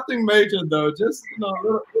 nothing major though. Just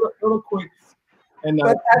little quick. And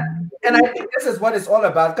I think this is what it's all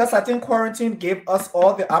about, because I think quarantine gave us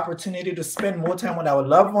all the opportunity to spend more time with our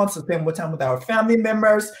loved ones, to spend more time with our family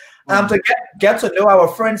members, to get to know our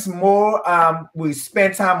friends more. We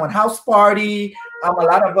spend time on house party. A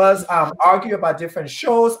lot of us argue about different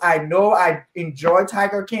shows. I know I enjoy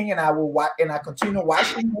Tiger King, and I will watch, and I continue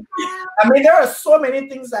watching. I mean, there are so many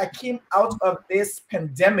things that came out of this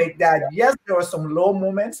pandemic that, yes, there were some low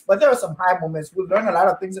moments, but there are some high moments. We learned a lot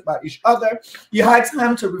of things about each other. You had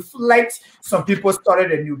time to reflect. Some people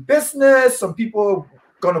started a new business. Some people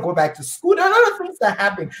going to go back to school. There are other things that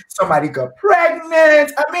happened. Somebody got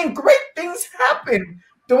pregnant. I mean, great things happened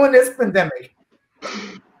during this pandemic.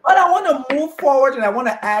 But I want to move forward, and I want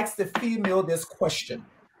to ask the female this question.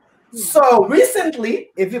 So recently,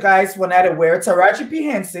 if you guys were not aware, Taraji P.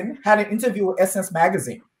 Henson had an interview with Essence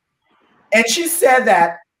Magazine. And she said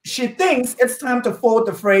that she thinks it's time to fold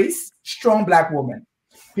the phrase strong Black woman,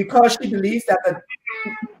 because she believes that the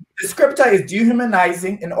descriptor is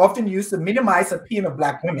dehumanizing and often used to minimize the pain of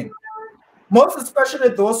Black women, most especially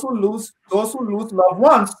those who lose loved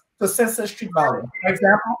ones to censor street violence. For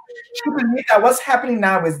example, she believes that what's happening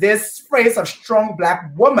now is this phrase of strong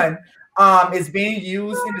Black woman is being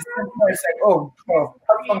used in the same way. It's like, oh, well,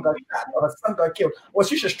 her son got shot or her son got killed. Well,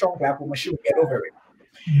 she's a strong Black woman. She will get over it.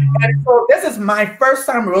 And so this is my first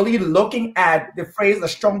time really looking at the phrase a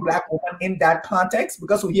strong Black woman in that context,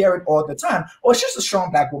 because we hear it all the time. Oh, she's a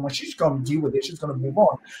strong Black woman. She's going to deal with it. She's going to move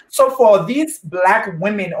on. So for these Black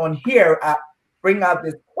women on here, I bring out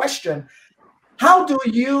this question. How do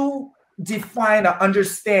you define or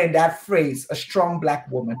understand that phrase, a strong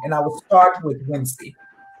Black woman? And I will start with Wednesday.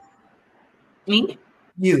 Me?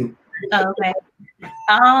 You. Okay.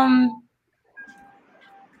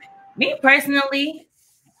 Me personally,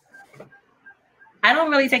 I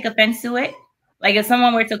don't really take offense to it. Like if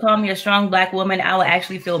someone were to call me a strong Black woman, I would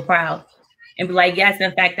actually feel proud and be like, yes,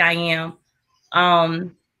 in fact, I am.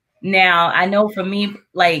 Now I know for me,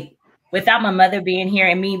 like without my mother being here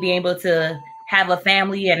and me being able to have a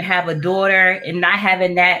family and have a daughter and not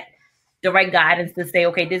having that direct guidance to say,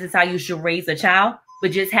 okay, this is how you should raise a child,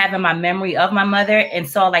 but just having my memory of my mother and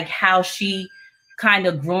saw like how she kind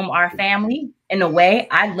of groomed our family in a way,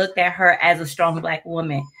 I looked at her as a strong Black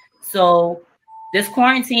woman. So this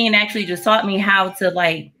quarantine actually just taught me how to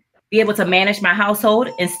like be able to manage my household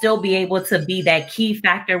and still be able to be that key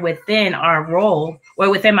factor within our role or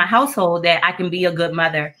within my household, that I can be a good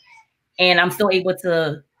mother and I'm still able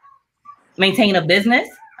to maintain a business.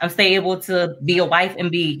 I'm still able to be a wife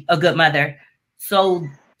and be a good mother. So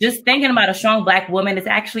just thinking about a strong Black woman is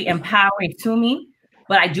actually empowering to me,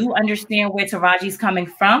 but I do understand where Taraji's coming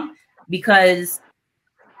from, because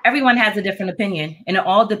everyone has a different opinion and it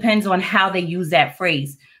all depends on how they use that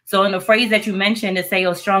phrase. So in the phrase that you mentioned to say,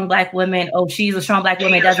 oh, strong Black woman, oh, she's a strong Black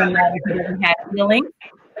woman, it doesn't matter if she doesn't have feelings.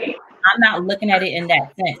 I'm not looking at it in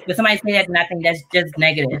that sense. But somebody say that, and I think that's just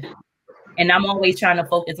negative. And I'm always trying to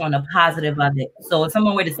focus on the positive of it. So if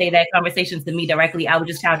someone were to say that conversation to me directly, I would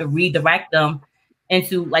just try to redirect them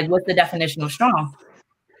into like, what's the definition of strong?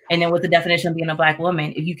 And then what's the definition of being a Black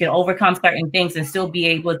woman? If you can overcome certain things and still be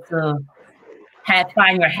able to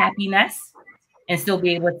find your happiness and still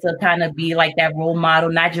be able to kind of be like that role model,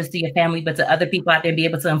 not just to your family, but to other people out there, be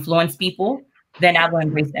able to influence people, then I will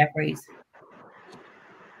embrace that phrase.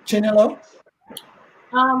 Chinelo?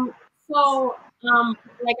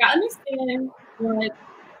 Like I understand what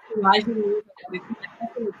Elijah means.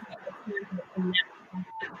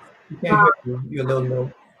 You're a little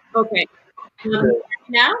low. Okay.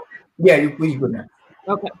 Now? Yeah, you're good now.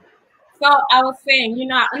 Okay. So I was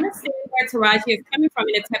saying, I understand where Taraji is coming from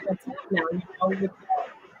in a type of time now,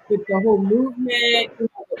 with the whole movement,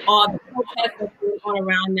 with all the protests that's going on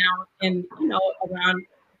around now and, around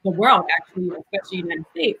the world, actually, especially the United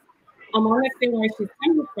States. I understand where she's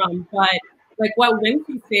coming from, but like what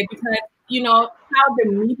Winfrey said, because, how the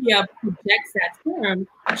media projects that term,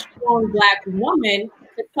 strong Black woman,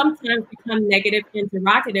 it sometimes become negative and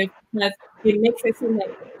derogative because it makes it seem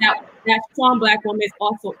like that strong Black woman is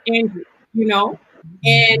also angry,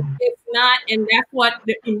 and it's not, and that's what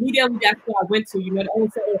immediately that's what I went to, they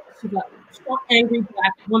always say, oh, she's a strong, angry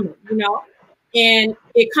Black woman, and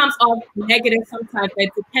it comes off negative sometimes, but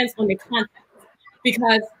it depends on the context,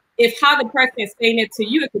 because if how the person is saying it to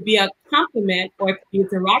you, it could be a compliment or it could be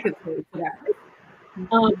derogatory to that person.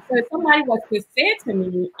 So if somebody was to say it to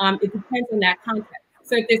me, it depends on that context.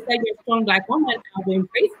 So if they say you're a strong Black woman, I will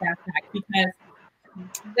embrace that fact because,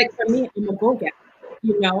 like for me, I'm a go-getter.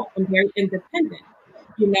 I'm very independent.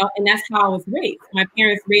 And that's how I was raised. My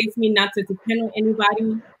parents raised me not to depend on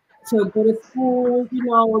anybody, to go to school,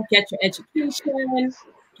 get your education,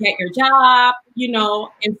 get your job,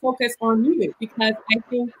 and focus on you. Because I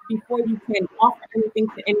think before you can offer anything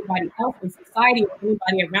to anybody else in society or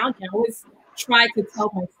anybody around you, I always try to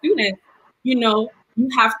tell my students, you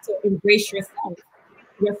have to embrace yourself.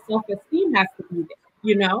 Your self-esteem has to be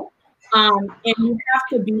there, and you have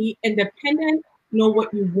to be independent, know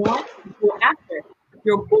what you want, go after it.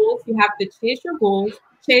 Your goals, you have to chase your goals,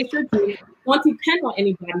 chase your dreams. Don't depend on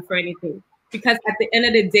anybody for anything. Because at the end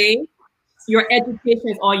of the day, your education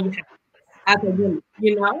is all you have as a woman,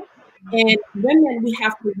 And women, we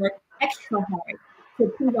have to work extra hard to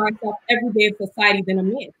prove ourselves every day in society than a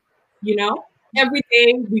man, Every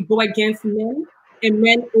day we go against men and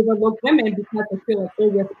men overlook women because they feel like, oh,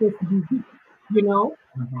 we're supposed to be weak,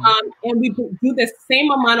 and we do the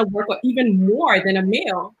same amount of work or even more than a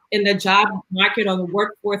male in the job market or the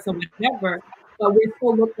workforce or whatever, but we're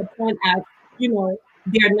still looked upon as,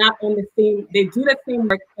 they're not on the same, they do the same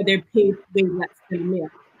work, but they're paid way less than a male.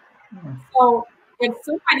 So if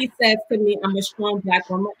somebody says to me, I'm a strong Black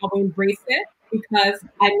woman, I will embrace it because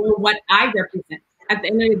I know what I represent. At the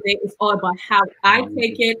end of the day, it's all about how I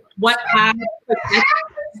take it, what I protect,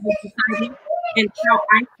 to the society and how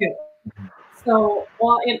I feel. So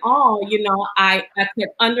all in all, I could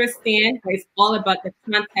understand, but it's all about the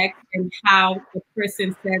context and how the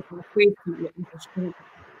person says or phrase to you as a stranger.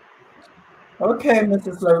 Okay,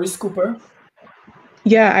 Mrs. Clarice Cooper.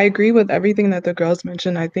 Yeah, I agree with everything that the girls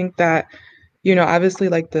mentioned. I think that, obviously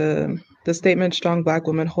like the statement strong Black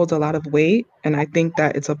woman holds a lot of weight. And I think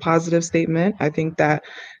that it's a positive statement. I think that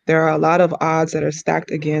there are a lot of odds that are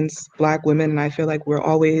stacked against Black women. And I feel like we're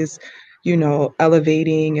always,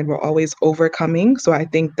 elevating and we're always overcoming. So I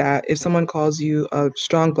think that if someone calls you a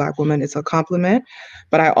strong Black woman, it's a compliment.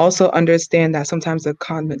 But I also understand that sometimes the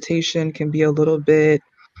connotation can be a little bit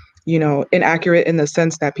inaccurate in the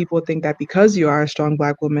sense that people think that because you are a strong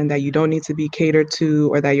Black woman, that you don't need to be catered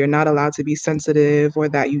to, or that you're not allowed to be sensitive, or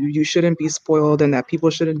that you shouldn't be spoiled, and that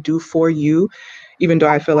people shouldn't do for you, even though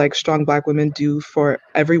I feel like strong Black women do for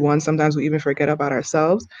everyone. Sometimes we even forget about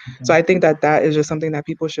ourselves. So I think that that is just something that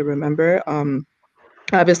people should remember.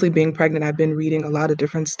 Obviously, being pregnant, I've been reading a lot of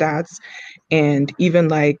different stats, and even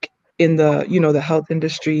like in the the health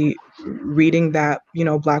industry, reading that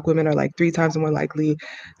Black women are like 3 times more likely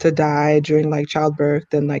to die during like childbirth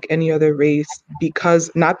than like any other race, because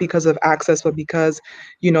not because of access, but because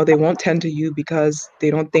they won't tend to you, because they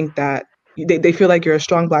don't think that they feel like you're a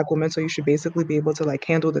strong Black woman, so you should basically be able to like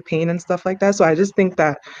handle the pain and stuff like that. So I just think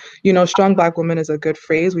that strong Black woman is a good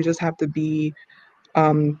phrase. We just have to be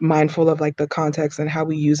mindful of like the context and how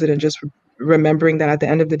we use it, and just remembering that at the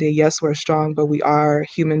end of the day, yes, we're strong, but we are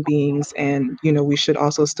human beings, and we should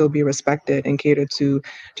also still be respected and catered to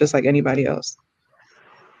just like anybody else.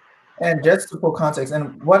 And just to put context,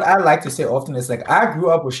 and what I like to say often is like I grew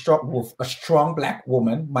up with a strong Black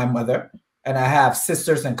woman, my mother, and I have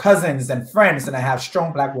sisters and cousins and friends, and I have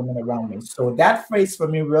strong Black women around me. So that phrase for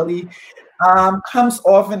me really comes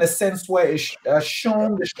off in a sense where it's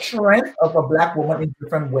shown the strength of a Black woman in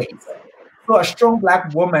different ways. So a strong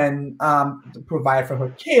Black woman to provide for her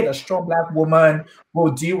kid, a strong Black woman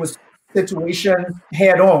will deal with situations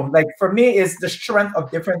head on. Like for me, it's the strength of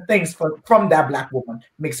different things from that Black woman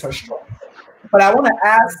makes her strong. But I want to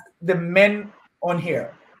ask the men on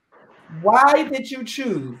here, why did you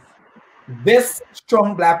choose this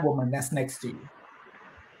strong Black woman that's next to you?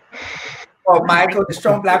 Oh, Michael, the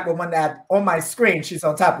strong Black woman that on my screen, she's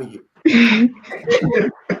on top of you.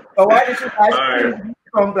 But why did you guys choose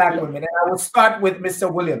strong Black women? And I will start with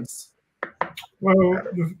Mr. Williams. Well,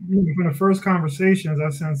 from the first conversations, I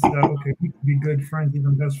sensed that, okay, we could be good friends,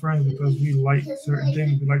 even best friends, because we like certain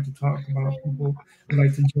things. We like to talk about people. We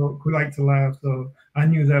like to joke. We like to laugh. So I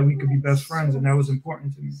knew that we could be best friends, and that was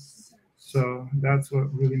important to me. So that's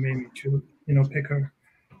what really made me choose, pick her.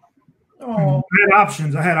 Oh.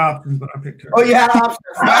 I had options, but I picked her. Oh, you had options.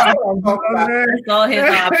 I saw his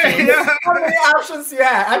options. How many options you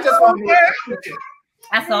had? I just want to.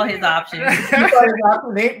 I saw his options.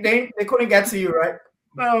 They couldn't get to you, right?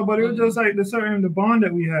 No, but it was just like the bond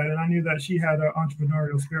that we had, and I knew that she had an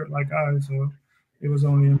entrepreneurial spirit like I, so it was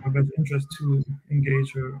only in my best interest to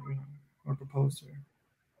engage her or propose to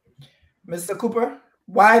her. Mr. Cooper,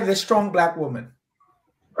 why the strong Black woman?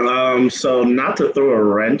 So not to throw a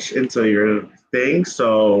wrench into your thing,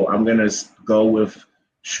 so I'm gonna go with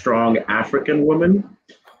strong African woman.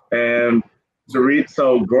 And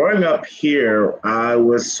so growing up here, I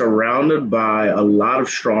was surrounded by a lot of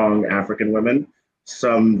strong African women,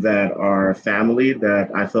 some that are family that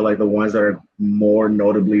I feel like the ones that are more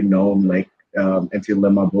notably known, like Auntie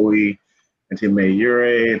Lema Bowie, Auntie May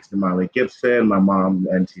Ure, Auntie Molly Gibson, my mom,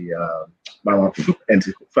 Auntie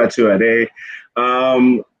Fatu Ade.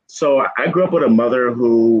 So I grew up with a mother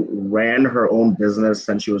who ran her own business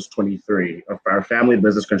since she was 23. Our family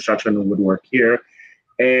business, construction and woodwork here.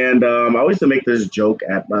 And I always used to make this joke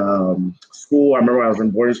at school. I remember when I was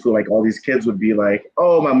in boarding school, like all these kids would be like,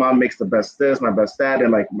 oh, my mom makes the best this, my best that.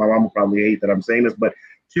 And like my mom would probably hate that I'm saying this, but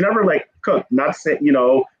she never like cooked, not say,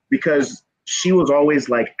 because she was always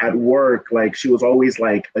like at work, like she was always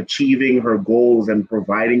like achieving her goals and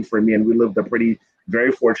providing for me. And we lived a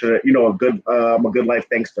very fortunate, a good life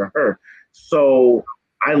thanks to her. So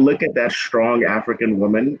I look at that strong African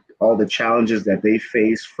woman, all the challenges that they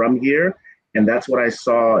face from here. And that's what I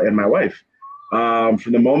saw in my wife.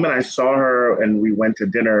 From the moment I saw her and we went to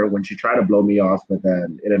dinner, when she tried to blow me off, but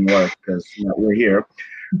then it didn't work because we're here.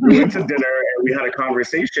 We went to dinner and we had a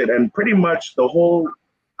conversation, and pretty much the whole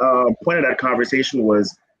point of that conversation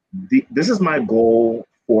was, this is my goal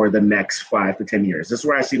for the next 5 to 10 years. This is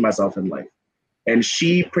where I see myself in life. And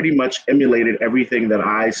she pretty much emulated everything that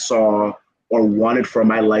I saw or wanted for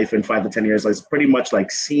my life in 5 to 10 years. It's pretty much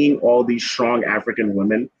like seeing all these strong African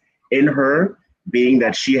women in her, being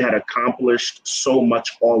that she had accomplished so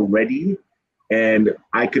much already And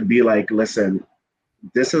I could be like, listen,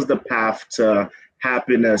 this is the path to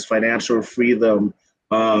happiness, financial freedom,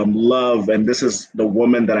 love, and this is the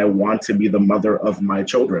woman that I want to be the mother of my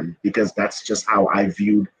children, because that's just how I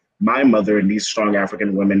viewed my mother and these strong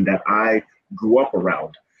African women that I grew up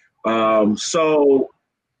around. So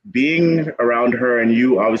being around her and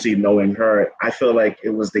you obviously knowing her, I feel like it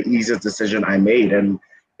was the easiest decision I made. And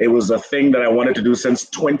it was a thing that I wanted to do since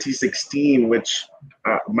 2016, which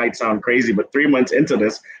might sound crazy, but 3 months into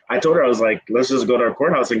this, I told her, I was like, let's just go to our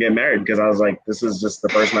courthouse and get married, because I was like, this is just the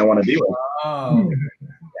person I want to be with. Oh.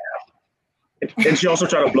 Yeah. And she also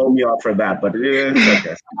tried to blow me off for that, but it's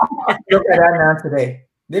okay. Look at that now today.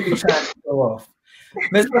 They be trying to show off.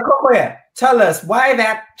 Mr. Korkoyas, tell us why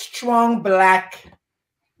that strong Black.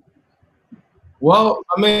 Well,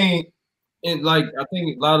 I mean, I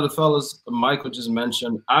think a lot of the fellas Michael just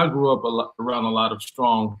mentioned, I grew up around a lot of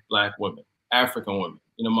strong Black women, African women.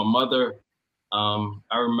 You know, my mother,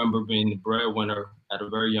 I remember being the breadwinner at a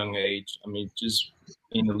very young age. I mean, just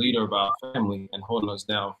being the leader of our family and holding us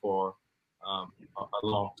down for a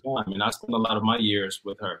long time. And I spent a lot of my years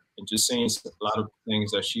with her and just seeing a lot of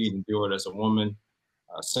things that she endured as a woman,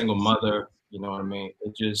 a single mother, you know what I mean?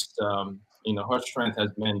 It just, you know, her strength has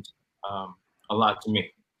meant a lot to me.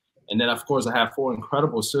 And then, of course, I have 4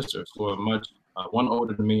 incredible sisters who are much, one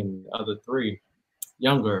older than me and the other 3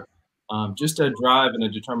 younger. Just that drive and the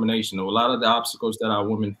determination. A lot of the obstacles that our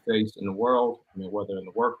women face in the world, I mean, whether in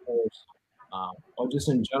the workforce or just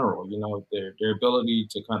in general, you know, their ability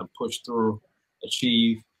to kind of push through,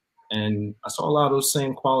 achieve. And I saw a lot of those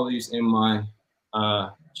same qualities in my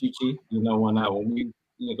Chi-Chi, you know, when we,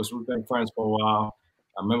 you know, because we've been friends for a while.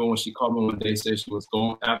 I remember when she called me one day, said she was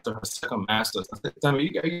going after her second master's. I said, "Tell me,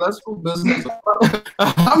 you got let's go business.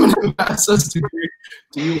 How many masters do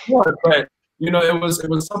you want?" But you know, it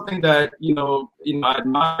was something that you know, I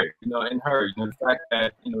admired, you know, in her. You know, the fact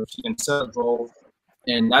that you know she can set a goal,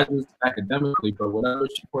 and not just academically, but whatever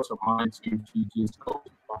she puts her mind to, she just goes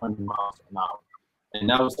 100 miles an hour. And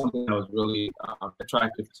that was something that was really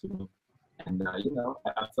attractive to me. And you know,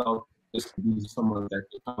 I felt this could be someone that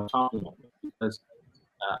could kind of compliment me, because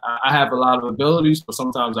I have a lot of abilities, but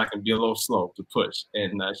sometimes I can be a little slow to push.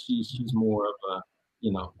 And she's more of a,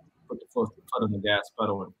 you know, put the foot on the gas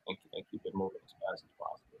pedal and keep it moving as fast as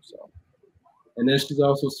possible. So, and then she's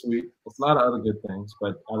also sweet. There's a lot of other good things,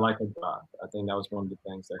 but I like her drive. I think that was one of the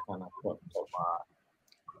things that kind of caught my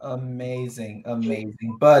eye. Amazing,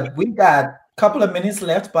 amazing. But we got a couple of minutes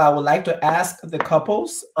left, but I would like to ask the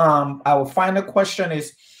couples. Our final question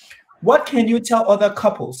is, what can you tell other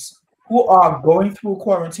couples who are going through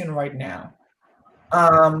quarantine right now?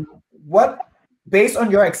 What, based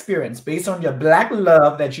on your experience, based on your Black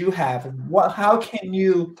love that you have, how can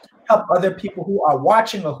you help other people who are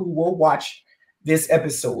watching or who will watch this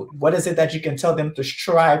episode? What is it that you can tell them to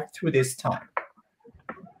strive through this time?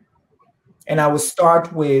 And I will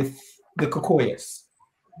start with the Korkoyas.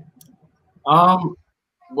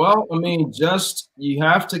 Well, I mean, just you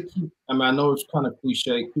have to keep. I mean, I know it's kind of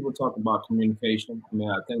cliche. People talk about communication. I mean,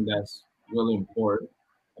 I think that's really important.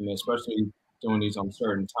 I mean, especially during these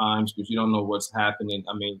uncertain times, because you don't know what's happening.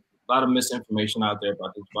 I mean, a lot of misinformation out there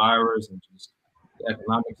about this virus and just the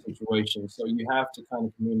economic situation. So you have to kind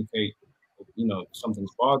of communicate. You know,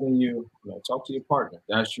 something's bothering you. You know, talk to your partner.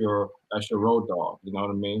 That's your road dog. You know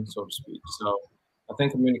what I mean, so to speak. So I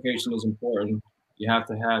think communication is important. You have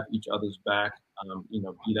to have each other's back. You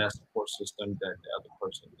know, be that support system that the other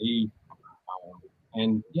person needs.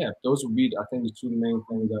 And yeah, those would be, I think, the 2 main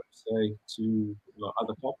things I would say to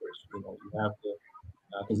other couples. You know, you have to,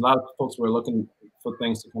 because a lot of folks were looking for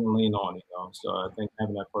things to kind of lean on. You know, so I think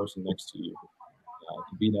having that person next to you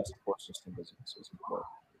to be that support system is important.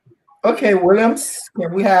 Okay, Williams,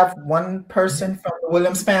 can we have one person from the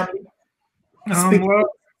Williams family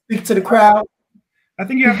speak to the crowd? I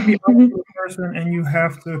think you have to be honest with the person, and you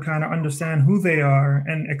have to kind of understand who they are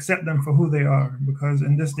and accept them for who they are. Because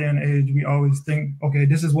in this day and age, we always think, okay,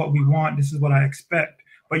 this is what we want, this is what I expect.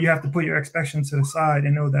 But you have to put your expectations to the side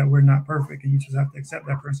and know that we're not perfect, and you just have to accept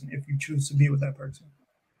that person if you choose to be with that person.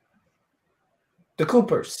 The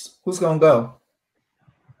Coopers, who's gonna go?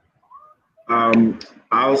 I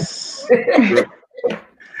just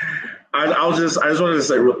wanted to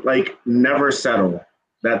say, like, never settle.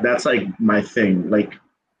 That's like my thing. Like,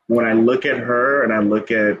 when I look at her and I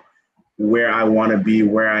look at where I want to be,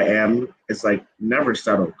 where I am, it's like, never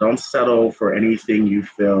settle. Don't settle for anything you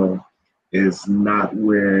feel is not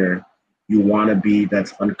where you want to be,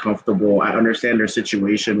 that's uncomfortable. I understand their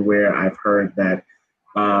situation where I've heard that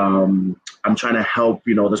I'm trying to help,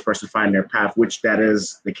 this person find their path, which that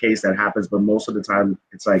is the case that happens. But most of the time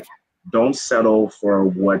it's like, don't settle for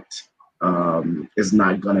what is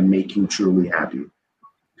not going to make you truly happy.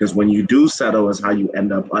 Because when you do settle is how you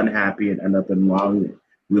end up unhappy and end up in long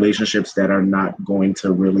relationships that are not going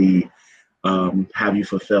to really have you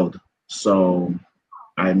fulfilled. So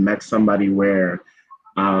I met somebody where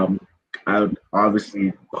I would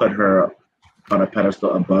obviously put her on a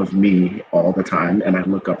pedestal above me all the time, and I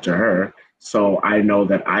look up to her. So I know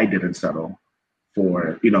that I didn't settle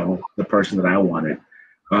for, the person that I wanted.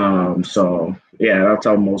 So yeah, I'll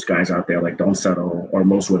tell most guys out there, like, don't settle, or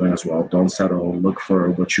most women as well, don't settle. Look for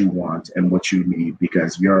what you want and what you need,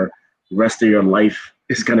 because your rest of your life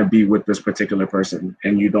is going to be with this particular person,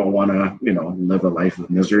 and you don't want to, live a life of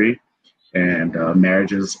misery. And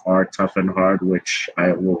marriages are tough and hard, which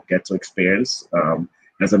I will get to experience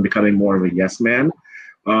as I'm becoming more of a yes man.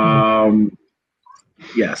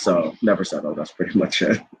 Yeah, so never settle. That's pretty much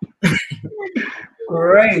it.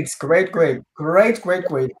 Great.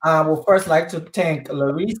 I will first like to thank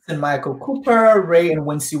Larice and Michael Cooper, Ray and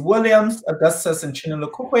Wincy Williams, Augustus and Chinelo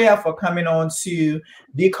Korkoyas for coming on to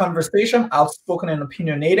the conversation, Outspoken and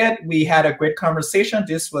Opinionated. We had a great conversation.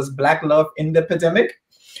 This was Black Love in the Epidemic.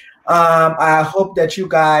 I hope that you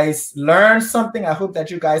guys learned something. I hope that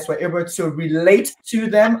you guys were able to relate to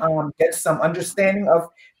them, get some understanding of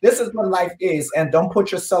this is what life is, and don't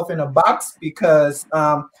put yourself in a box, because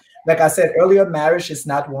like I said earlier, marriage is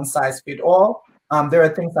not one size fit all. There are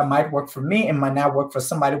things that might work for me and might not work for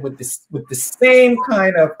somebody with the same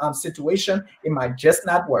kind of situation. It might just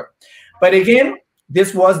not work. But again,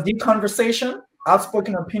 this was the conversation,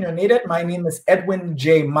 Outspoken Opinionated. My name is Edwin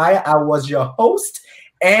J. Maya. I was your host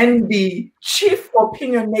and the chief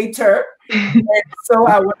opinionator. And so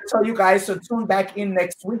I want to tell you guys to tune back in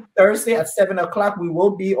next week, Thursday at 7 o'clock. We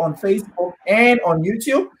will be on Facebook and on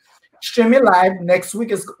YouTube, streaming live. Next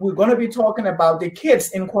week we're going to be talking about the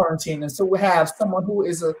kids in quarantine. And so we have someone who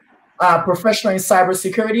is a professional in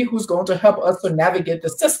cybersecurity who's going to help us to navigate the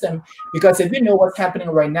system, because if you know what's happening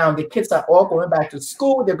right now, the kids are all going back to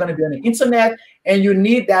school, they're going to be on the internet, and you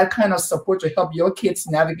need that kind of support to help your kids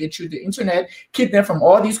navigate through the internet, keep them from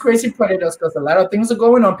all these crazy predators, because a lot of things are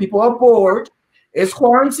going on. People are bored. It's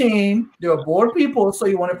quarantine. They're bored people, so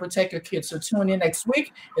you want to protect your kids. So tune in next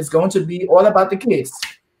week. It's going to be all about the kids.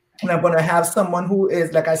 And I'm going to have someone who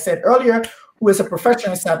is, like I said earlier, who is a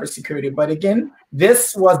professional in cybersecurity. But again,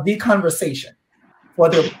 this was the conversation for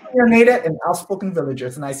the opinionated and outspoken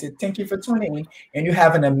villagers. And I said, thank you for tuning in, and you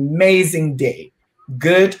have an amazing day.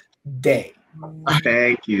 Good day.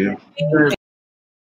 Thank you.